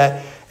just does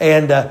that.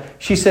 And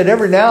she said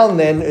every now and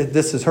then,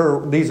 these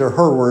are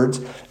her words,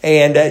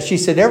 and she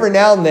said every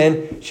now and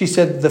then, she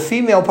said the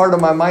female part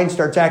of my mind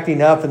starts acting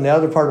up and the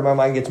other part of my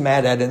mind gets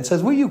mad at it and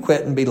says, will you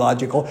quit and be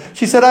logical?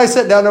 She said, I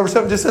sat down over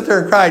something, just sat there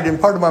and cried, and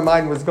part of my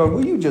mind was going,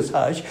 will you just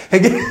hush?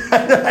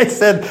 I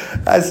said,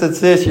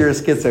 sis, you're a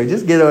schizo.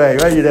 Just get away.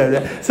 What are you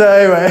doing? So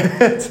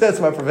anyway, that's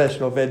my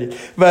professional opinion.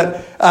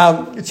 But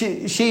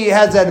she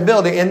has that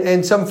ability,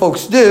 and some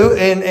folks do,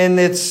 and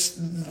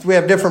we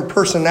have different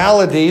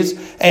personalities,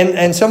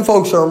 and some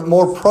folks are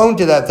more prone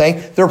to that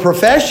thing. There are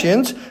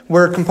professions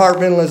where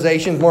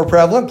compartmentalization is more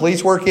prevalent.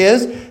 Police work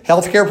is.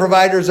 Healthcare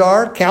providers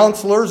are.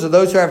 Counselors, or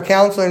those who have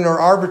counseling or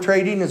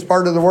arbitrating as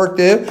part of the work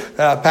do.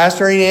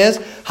 Pastoring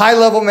is.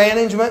 High-level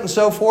management and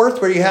so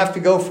forth, where you have to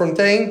go from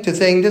thing to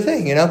thing to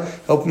thing.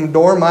 Open the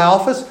door in my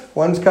office.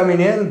 One's coming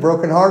in,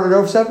 brokenhearted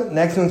over something.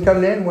 Next one's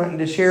coming in, wanting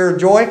to share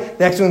joy.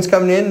 Next one's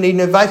coming in, needing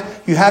advice.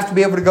 You have to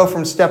be able to go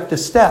from step to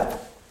step.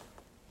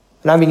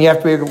 And you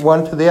have to be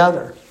one to the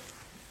other.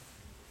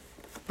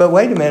 But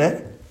wait a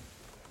minute.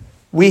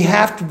 We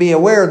have to be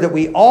aware that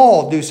we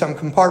all do some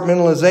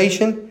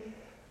compartmentalization.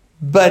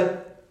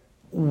 But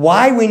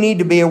why we need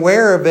to be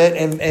aware of it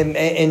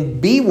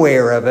and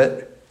beware of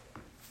it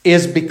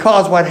is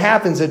because what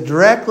happens, it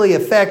directly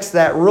affects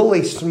that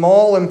really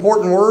small,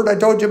 important word I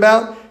told you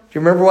about. Do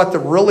you remember what the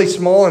really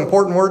small,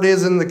 important word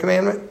is in the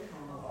commandment?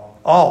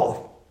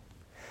 All.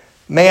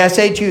 May I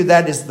say to you,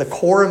 that is the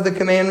core of the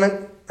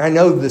commandment? I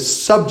know the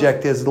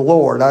subject is the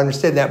Lord. I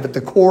understand that. But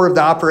the core of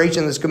the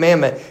operation of this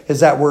commandment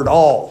is that word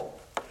all.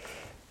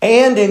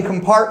 And in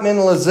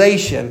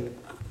compartmentalization,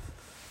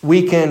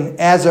 we can,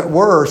 as it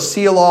were,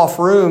 seal off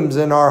rooms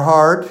in our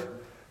heart,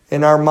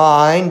 in our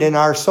mind, in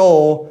our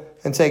soul,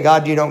 and say,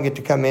 God, you don't get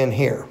to come in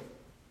here.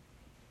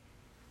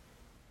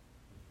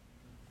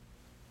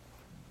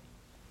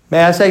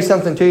 May I say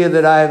something to you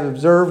that I have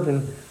observed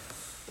in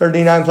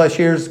 39 plus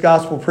years of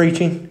gospel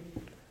preaching?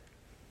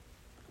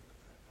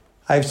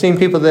 I've seen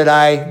people that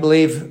I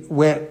believe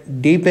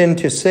went deep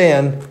into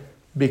sin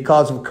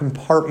because of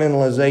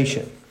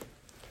compartmentalization.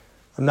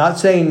 I'm not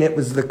saying it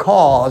was the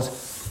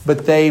cause,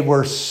 but they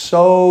were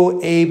so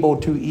able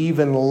to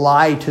even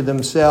lie to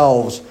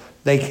themselves.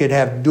 They could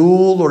have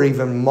dual or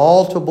even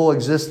multiple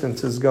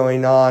existences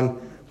going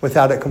on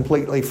without it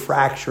completely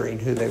fracturing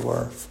who they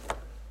were.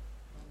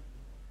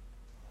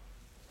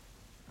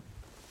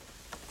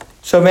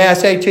 So may I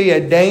say to you, a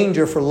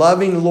danger for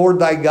loving the Lord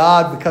thy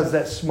God, because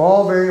that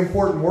small, very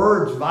important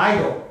word is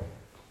vital.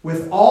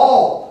 With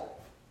all.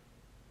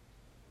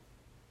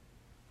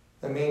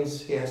 That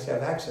means he has to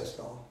have access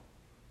to all.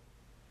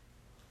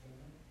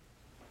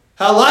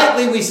 How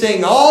lightly we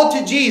sing, all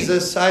to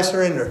Jesus I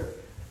surrender.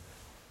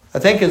 I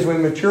think as we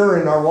mature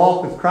in our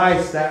walk with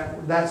Christ,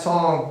 that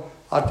song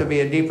ought to be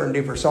a deeper and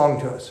deeper song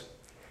to us.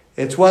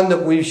 It's one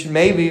that we should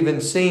maybe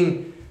even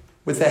sing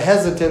with a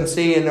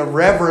hesitancy and a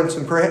reverence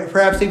and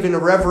perhaps even a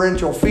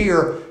reverential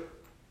fear.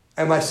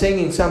 Am I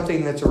singing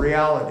something that's a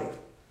reality?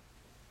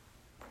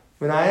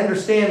 When I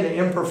understand the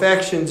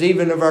imperfections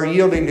even of our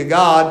yielding to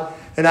God,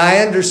 and I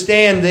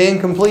understand the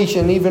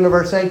incompletion even of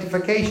our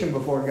sanctification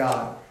before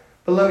God.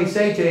 But let me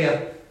say to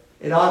you,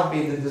 it ought to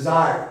be the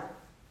desire.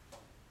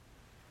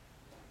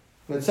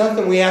 It's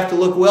something we have to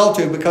look well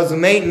to, because the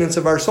maintenance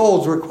of our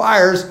souls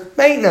requires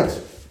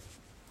maintenance.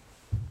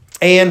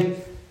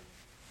 And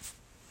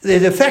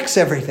it affects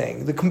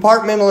everything. The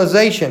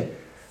compartmentalization.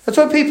 That's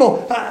what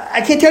people,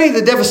 I can't tell you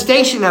the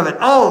devastation of it.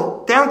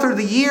 Oh, down through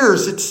the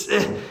years,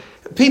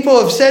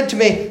 people have said to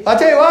me, I'll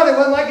tell you what, it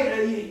wasn't like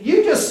it.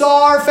 You just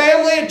saw our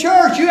family at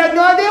church. You had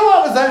no idea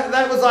what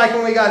that was like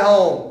when we got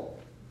home.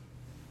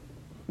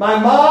 My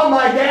mom,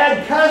 my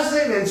dad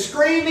cussing and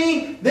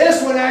screaming.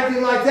 This one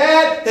acting like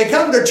that. They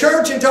come to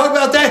church and talk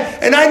about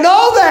that. And I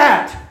know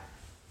that.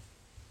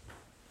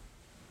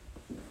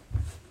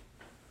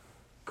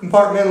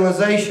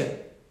 Compartmentalization.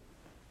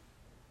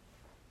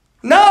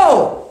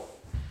 No.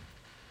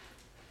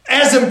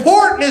 As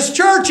important as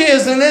church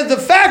is, and the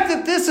fact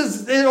that this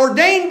is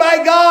ordained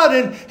by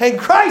God and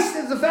Christ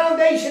is the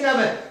foundation of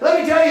it. Let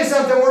me tell you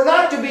something. We're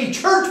not to be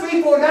church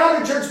people and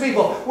out of church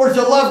people. We're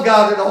to love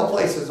God in all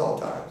places, all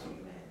times.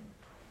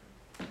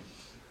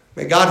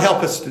 May God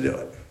help us to do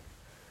it.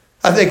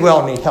 I think we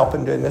all need help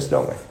in doing this,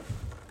 don't we? I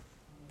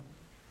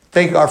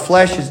think our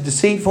flesh is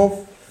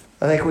deceitful.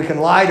 I think we can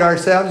lie to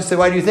ourselves and say,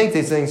 why do you think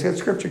these things? Because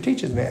Scripture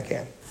teaches me I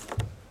can.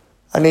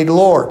 I need the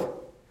Lord.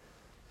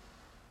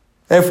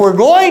 And if we're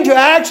going to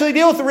actually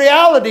deal with the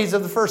realities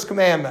of the first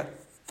commandment,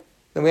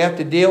 then we have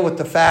to deal with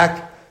the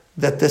fact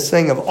that this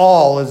thing of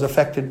all is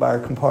affected by our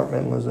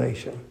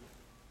compartmentalization.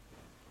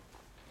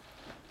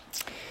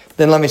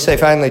 Then let me say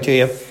finally to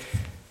you,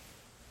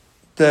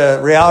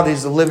 the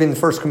realities of living the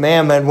first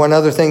commandment. One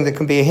other thing that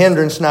can be a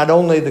hindrance, not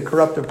only the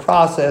corruptive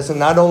process and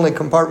not only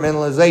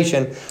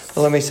compartmentalization,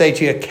 but let me say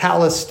to you,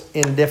 calloused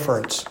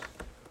indifference.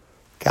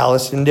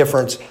 Calloused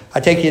indifference.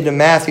 I take you to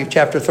Matthew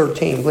chapter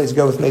 13. Please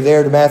go with me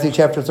there to Matthew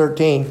chapter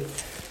 13.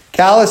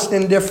 Calloused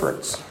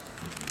indifference.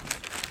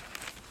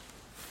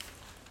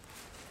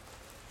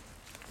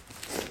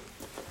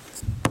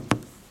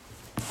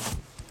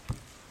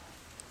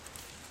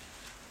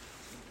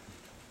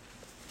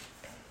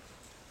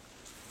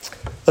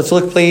 Let's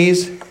look,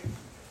 please.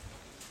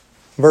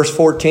 Verse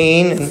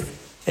 14.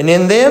 And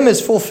in them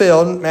is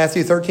fulfilled,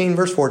 Matthew 13,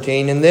 verse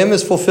 14, in them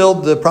is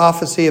fulfilled the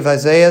prophecy of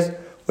Isaiah,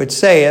 which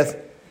saith,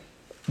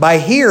 by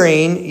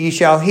hearing ye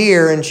shall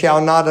hear and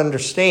shall not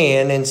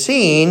understand, and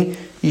seeing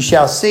ye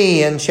shall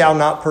see and shall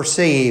not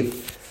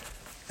perceive.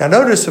 Now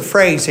notice the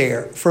phrase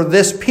here. For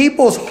this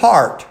people's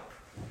heart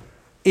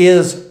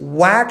is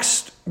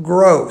waxed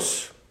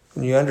gross.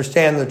 And you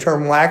understand the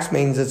term wax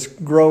means it's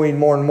growing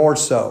more and more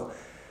so.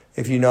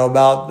 If you know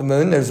about the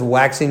moon, there's a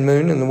waxing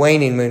moon and the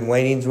waning moon.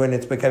 Waning is when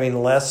it's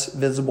becoming less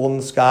visible in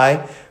the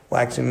sky.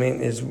 Waxing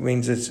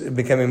means it's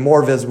becoming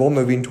more visible,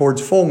 moving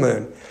towards full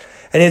moon.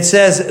 And it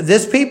says,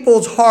 this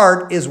people's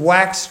heart is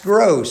waxed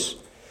gross.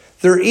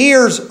 Their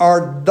ears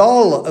are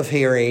dull of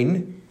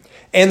hearing,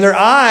 and their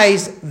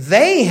eyes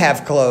they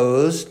have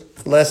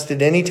closed, lest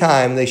at any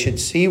time they should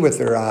see with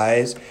their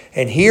eyes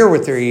and hear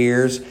with their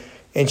ears,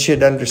 and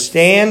should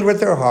understand with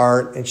their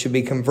heart and should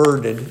be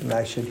converted, and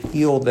I should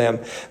heal them.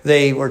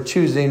 They were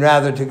choosing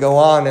rather to go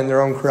on in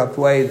their own corrupt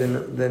way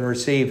than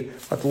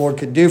receive what the Lord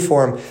could do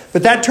for them.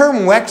 But that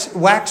term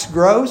wax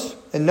gross,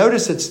 and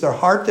notice it's their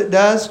heart that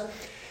does,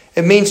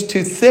 it means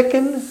to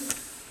thicken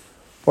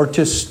or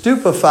to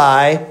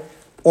stupefy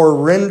or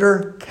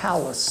render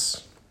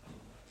callous.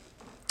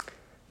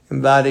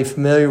 Anybody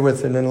familiar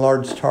with an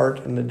enlarged heart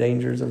and the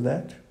dangers of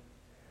that?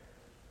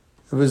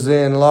 It was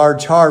the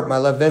enlarged heart, my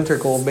left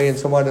ventricle being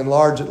somewhat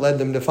enlarged, that led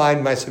them to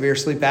find my severe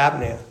sleep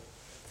apnea.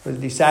 It was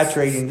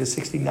desaturating to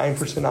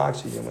 69%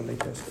 oxygen when they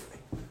tested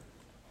me.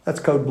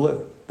 That's code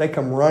blue. They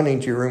come running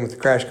to your room with a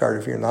crash cart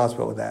if you're in the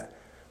hospital with that.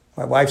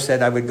 My wife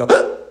said I would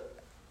go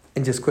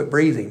and just quit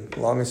breathing. The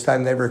longest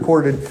time they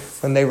recorded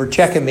when they were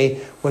checking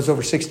me was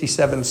over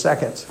 67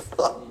 seconds.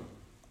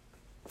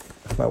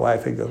 My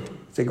wife would go,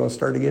 is it going to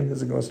start again?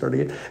 Is it going to start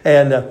again?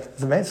 And I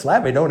said, man,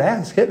 slap me, don't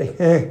ask, hit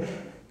me.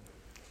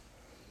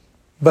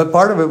 But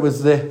part of it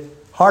was the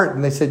heart.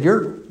 And they said,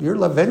 your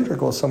left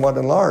ventricle is somewhat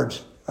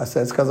enlarged. I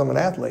said, it's because I'm an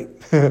athlete.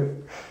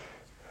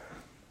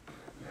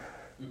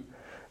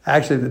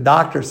 Actually, the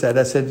doctor said,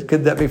 I said,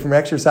 could that be from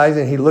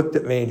exercising? And he looked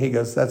at me and he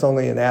goes, that's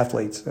only in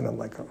athletes. And I'm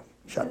like, oh,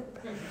 shut up.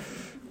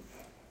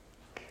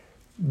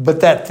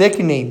 But that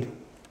thickening,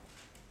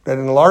 that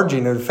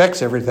enlarging, it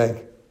affects everything.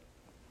 It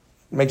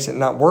makes it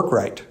not work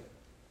right.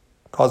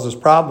 Causes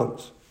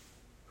problems.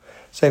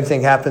 Same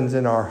thing happens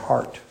in our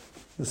heart,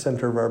 the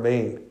center of our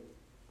being.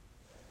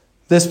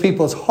 This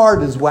people's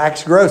heart is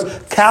waxed gross.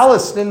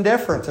 Calloused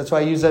indifference. That's why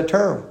I use that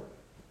term.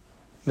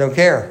 Don't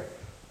care.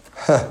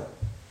 I'm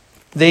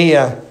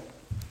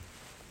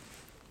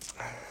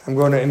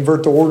going to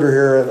invert the order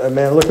here.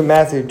 Man, look at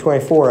Matthew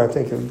 24. I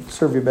think it would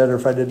serve you better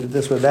if I did it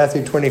this way.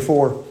 Matthew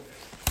 24.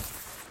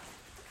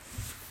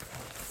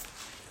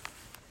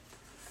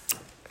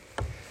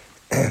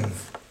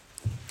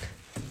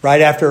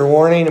 Right after a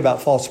warning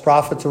about false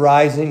prophets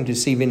arising,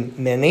 deceiving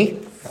many.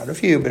 Not a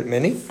few, but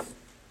many.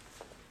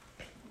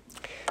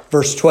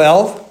 Verse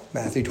 12,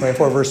 Matthew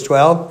 24, verse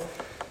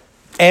 12.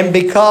 And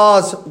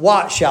because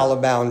what shall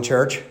abound,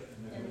 church?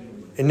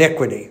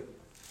 Iniquity.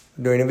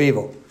 Doing of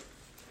evil.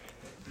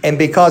 And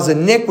because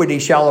iniquity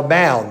shall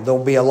abound,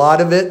 there'll be a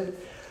lot of it.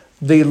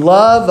 The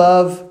love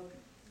of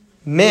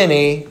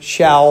many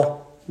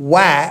shall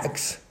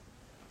wax,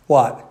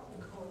 what?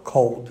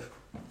 Cold.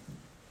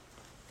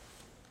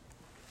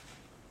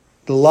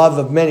 The love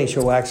of many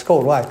shall wax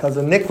cold. Why? Because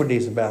iniquity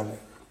is abounding.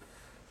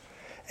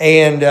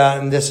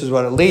 And this is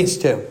what it leads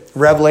to.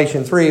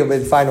 Revelation 3 will be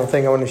the final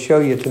thing I want to show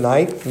you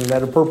tonight. Isn't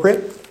that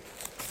appropriate?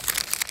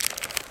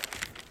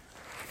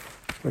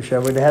 Wish I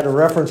would have had a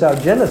reference out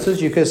of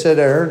Genesis. You could have said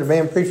I heard a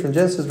man preach from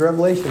Genesis to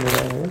Revelation.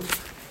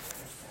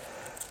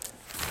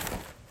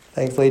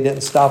 Thankfully, it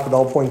didn't stop at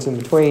all points in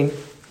between.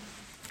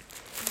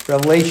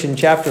 Revelation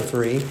chapter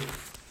 3.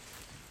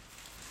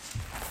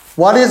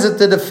 What is it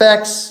that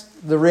affects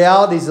the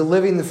realities of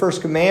living the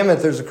first commandment?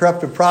 There's a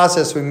corruptive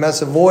process we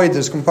must avoid.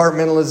 There's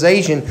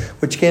compartmentalization,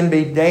 which can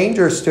be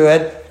dangerous to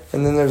it.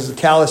 And then there's the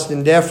calloused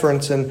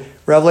indifference. And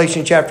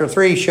Revelation chapter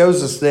 3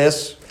 shows us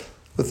this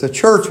with the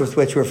church with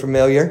which we're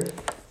familiar.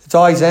 It's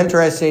always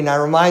interesting. I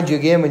remind you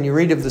again, when you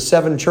read of the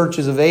 7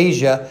 churches of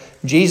Asia,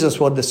 Jesus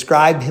will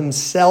describe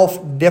himself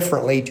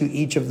differently to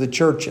each of the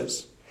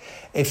churches.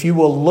 If you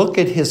will look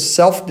at his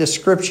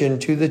self-description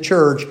to the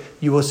church,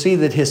 you will see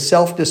that his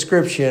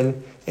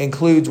self-description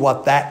includes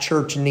what that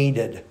church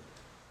needed.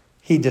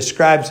 He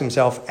describes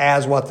himself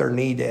as what their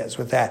need is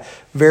with that.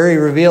 Very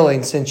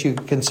revealing, since you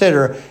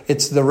consider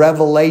it's the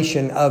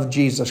revelation of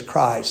Jesus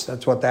Christ.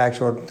 That's what the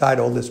actual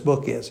title of this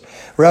book is.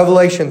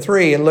 Revelation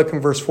 3, and look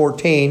in verse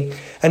 14.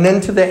 And then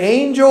to the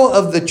angel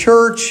of the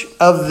church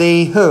of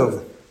the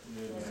whom?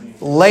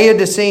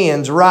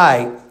 Laodiceans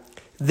write,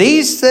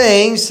 these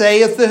things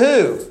saith the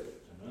who?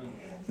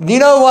 Do you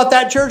know what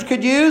that church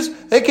could use?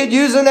 They could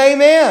use an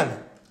amen.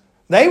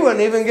 They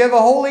wouldn't even give a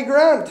holy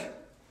grunt.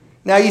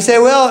 Now you say,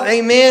 well,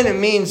 amen, it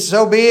means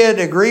so be it,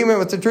 agreement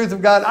with the truth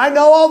of God. I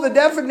know all the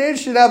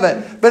definition of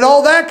it, but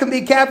all that can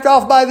be capped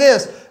off by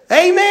this.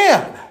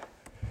 Amen.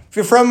 If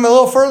you're from a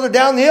little further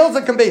down the hills,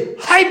 it can be,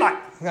 amen,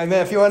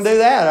 if you want to do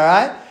that, all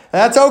right?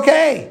 That's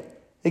okay.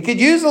 It could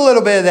use a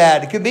little bit of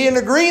that. It could be an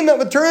agreement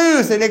with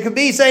truth, and it could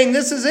be saying,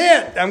 this is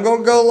it. I'm going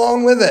to go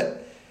along with it.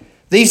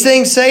 These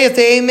things saith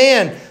the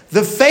Amen,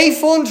 the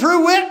faithful and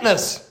true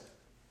witness.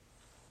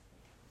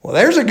 Well,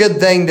 there's a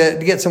good thing to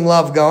get some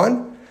love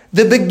going.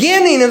 The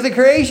beginning of the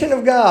creation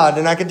of God.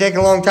 And I could take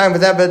a long time with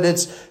that, but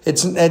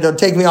it'll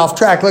take me off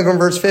track. Look at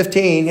verse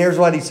 15. Here's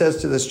what he says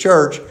to this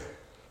church.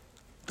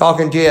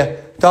 Talking to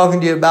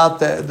you about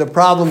the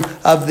problem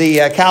of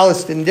the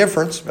calloused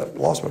indifference. I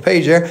lost my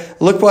page there.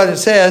 Look what it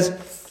says.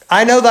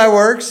 I know thy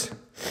works,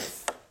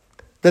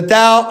 that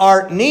thou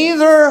art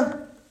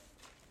neither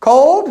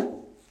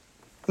cold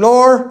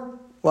nor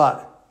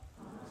what?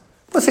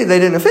 Let's see, they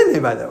didn't offend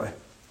anybody that way.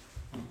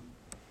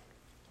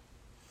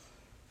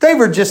 They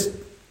were just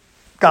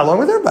got along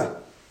with everybody.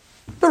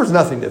 There was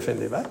nothing to offend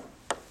anybody.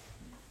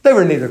 They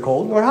were neither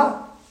cold nor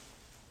hot.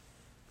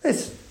 They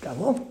just got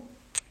along.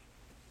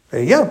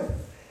 There you go.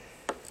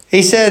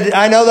 He said,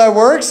 I know thy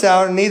works, thou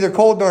art neither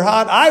cold nor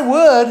hot. I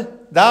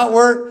would thou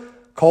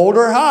wert cold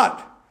or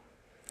hot.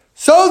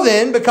 So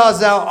then, because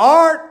thou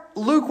art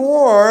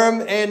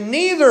lukewarm and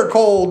neither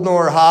cold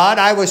nor hot,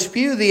 I will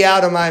spew thee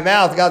out of my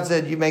mouth. God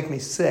said, you make me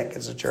sick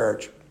as a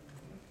church.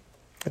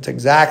 That's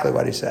exactly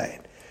what he's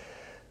saying.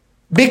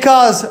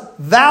 Because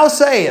thou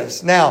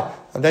sayest. Now,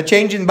 I'm not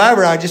changing the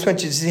Bible around. I just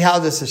want you to see how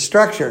this is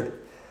structured.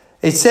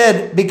 It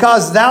said,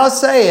 because thou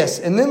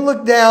sayest, and then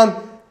look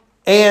down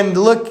and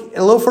look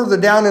a little further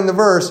down in the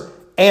verse,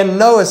 and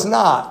knowest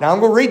not. Now,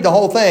 I'm going to read the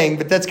whole thing,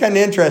 but that's kind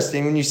of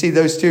interesting when you see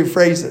those two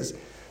phrases.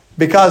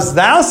 Because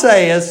thou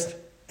sayest,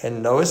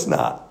 and knowest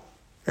not.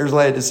 Here's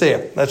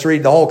Laodicea. Let's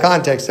read the whole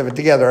context of it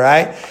together, all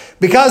right?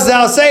 Because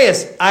thou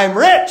sayest, I am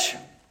rich,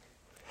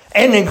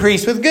 and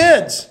increase with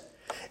goods,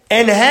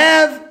 and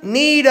have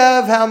need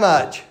of how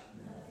much?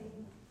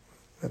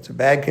 That's a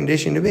bad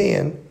condition to be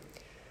in.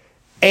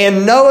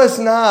 And knowest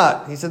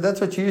not. He said,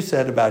 that's what you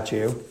said about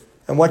you.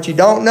 And what you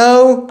don't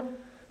know,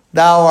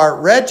 thou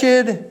art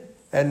wretched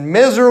and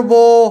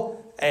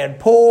miserable and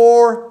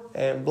poor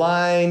and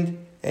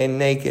blind and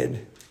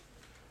naked.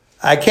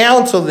 I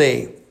counsel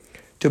thee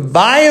to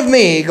buy of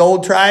me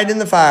gold tried in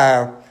the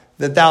fire,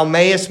 that thou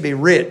mayest be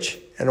rich,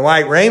 and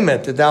white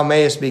raiment, that thou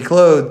mayest be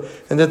clothed,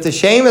 and that the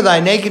shame of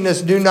thy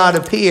nakedness do not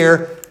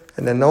appear,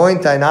 and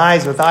anoint thine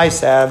eyes with eye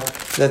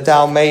salve, that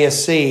thou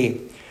mayest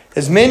see.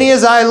 As many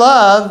as I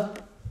love,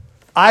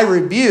 I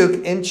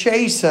rebuke and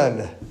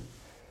chasten.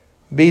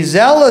 Be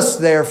zealous,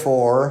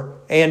 therefore,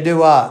 and do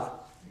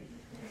what?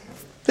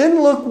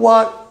 Then look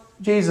what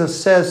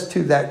Jesus says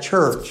to that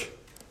church.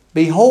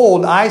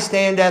 Behold, I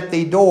stand at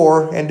the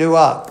door and do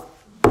what?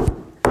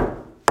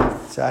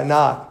 So I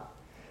knock.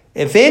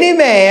 If any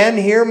man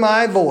hear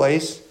my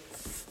voice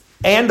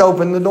and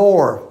open the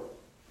door.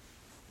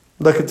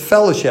 Look at the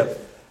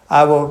fellowship.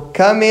 I will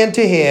come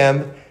into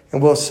him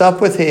and will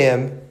sup with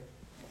him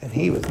and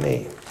he with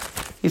me.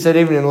 He said,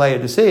 even in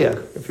Laodicea,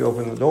 if you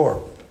open the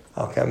door,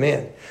 I'll come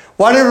in.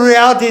 What are the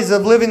realities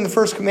of living the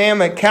first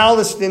commandment?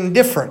 Calloused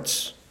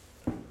indifference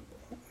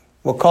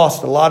will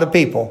cost a lot of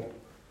people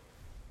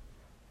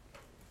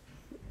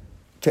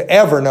to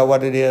ever know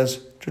what it is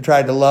to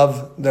try to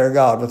love their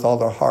God with all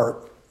their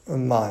heart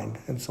and mind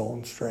and soul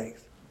and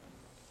strength.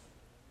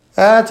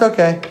 That's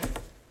okay.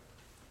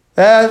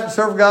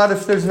 Serve God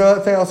if there's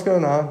nothing else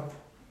going on.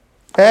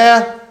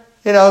 As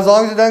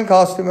long as it doesn't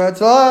cost too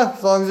much.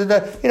 As long as it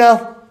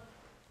does,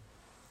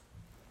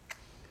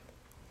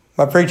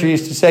 My preacher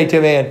used to say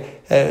to me,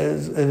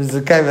 and it was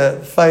a kind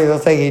of a funny little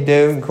thing he'd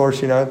do. Of course,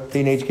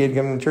 teenage kid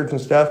coming to church and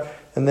stuff.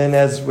 And then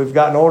as we've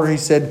gotten older, he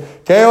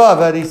said, tell you what,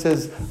 buddy, he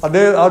says,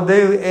 I'll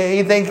do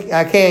anything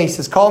I can. He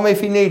says, call me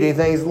if you need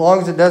anything. As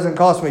long as it doesn't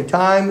cost me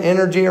time,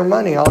 energy, or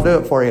money, I'll do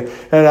it for you.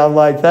 And I'm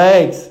like,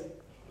 thanks.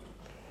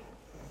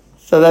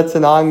 So that's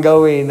an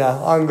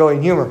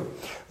ongoing humor.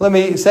 Let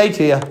me say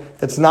to you,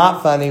 it's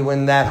not funny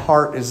when that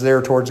heart is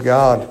there towards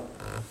God.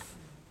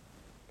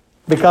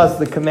 Because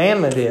the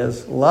commandment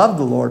is, love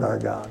the Lord our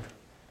God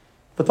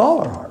with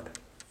all our heart.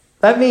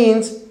 That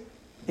means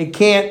it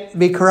can't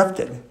be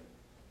corrupted.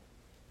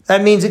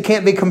 That means it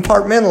can't be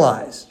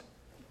compartmentalized.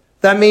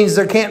 That means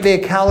there can't be a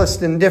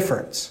calloused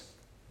indifference.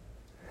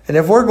 And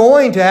if we're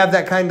going to have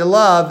that kind of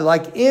love,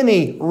 like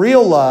any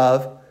real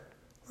love,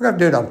 we're going to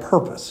do it on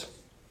purpose.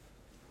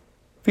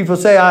 People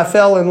say, I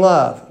fell in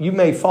love. You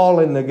may fall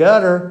in the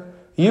gutter.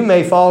 You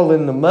may fall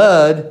in the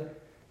mud.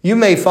 You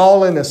may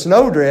fall in a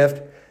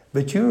snowdrift,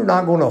 but you're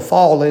not going to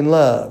fall in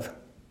love.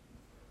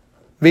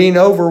 Being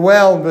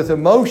overwhelmed with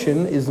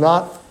emotion is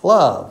not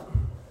love.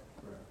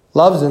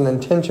 Love's an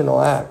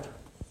intentional act.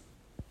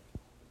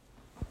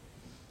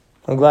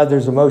 I'm glad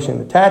there's emotion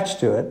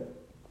attached to it,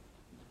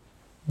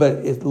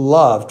 but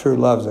true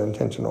love is an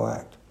intentional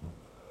act.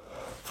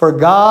 For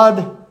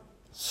God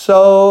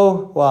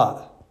so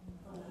what?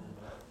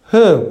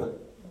 Whom?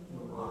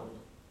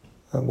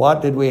 And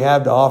what did we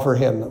have to offer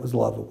him that was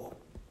lovable?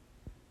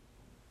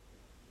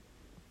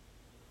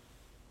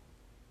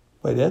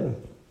 We didn't.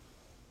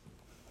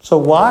 So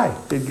why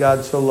did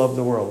God so love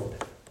the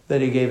world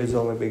that he gave his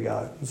only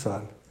begotten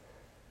Son?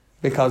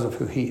 Because of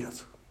who he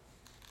is.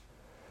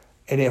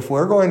 And if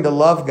we're going to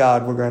love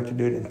God, we're going to have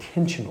to do it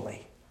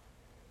intentionally.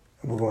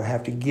 And we're going to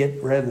have to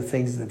get rid of the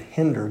things that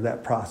hinder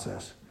that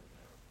process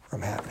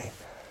from happening.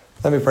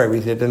 Let me pray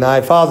with you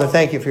tonight. Father,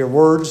 thank you for your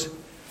words.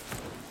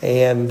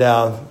 And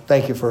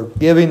thank you for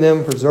giving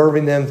them,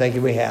 preserving them. Thank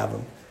you we have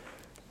them.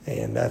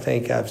 And I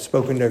think I've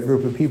spoken to a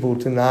group of people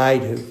tonight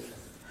who,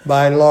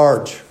 by and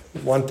large,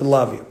 want to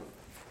love you.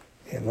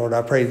 And Lord,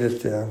 I pray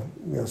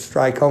that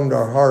strike home to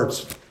our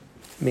hearts,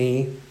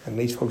 me and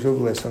these folks who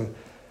listen,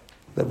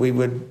 that we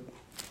would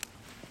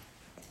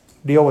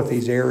deal with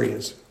these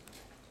areas.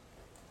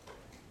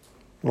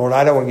 Lord,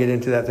 I don't want to get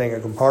into that thing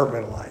of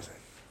compartmentalizing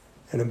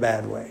in a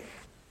bad way.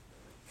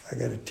 I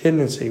got a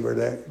tendency where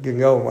that can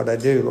go in what I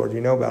do. Lord, you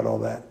know about all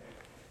that.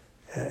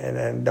 And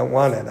I don't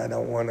want it. I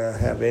don't want to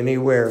have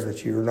anywhere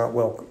that you're not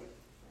welcome.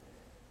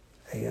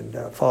 And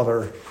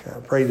Father, I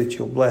pray that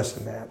you'll bless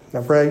in that.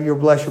 I pray you'll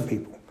bless your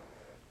people.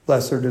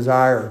 Bless their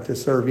desire to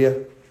serve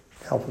you.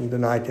 Help them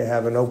tonight to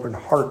have an open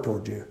heart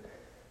toward you.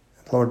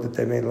 Lord, that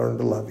they may learn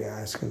to love you.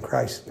 I ask in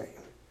Christ's name.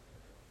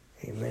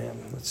 Amen.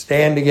 Let's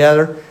stand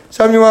together.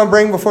 Something you want to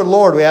bring before the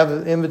Lord. We have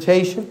an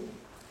invitation.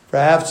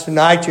 Perhaps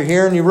tonight you're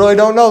here and you really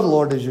don't know the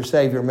Lord as your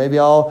Savior. Maybe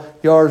all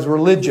yours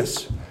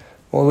religious.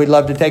 Well, we'd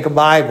love to take a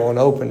Bible and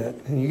open it.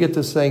 And you get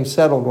this thing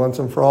settled once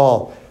and for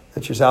all.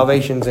 That your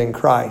salvation's in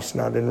Christ,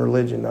 not in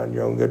religion, not in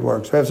your own good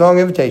works. We have a song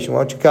invitation. Why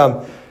don't you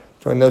come?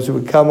 Join those who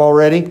would come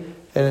already.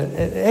 And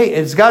hey,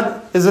 is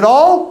it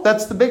all?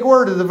 That's the big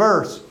word of the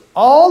verse.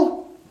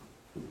 All?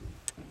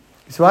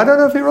 So I don't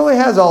know if he really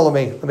has all of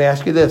me. Let me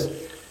ask you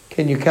this.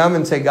 Can you come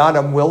and say, God,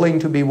 I'm willing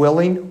to be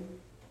willing?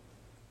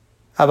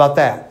 How about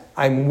that?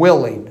 I'm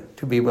willing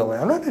to be willing.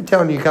 I'm not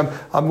telling you come,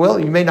 I'm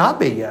willing. You may not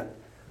be yet.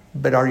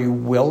 But are you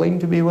willing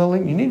to be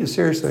willing? You need to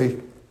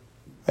seriously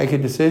make a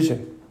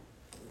decision.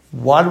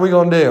 What are we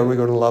going to do? Are we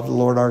going to love the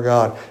Lord our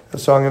God? A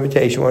song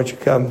invitation. Why don't you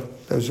come,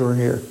 those who are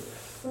here?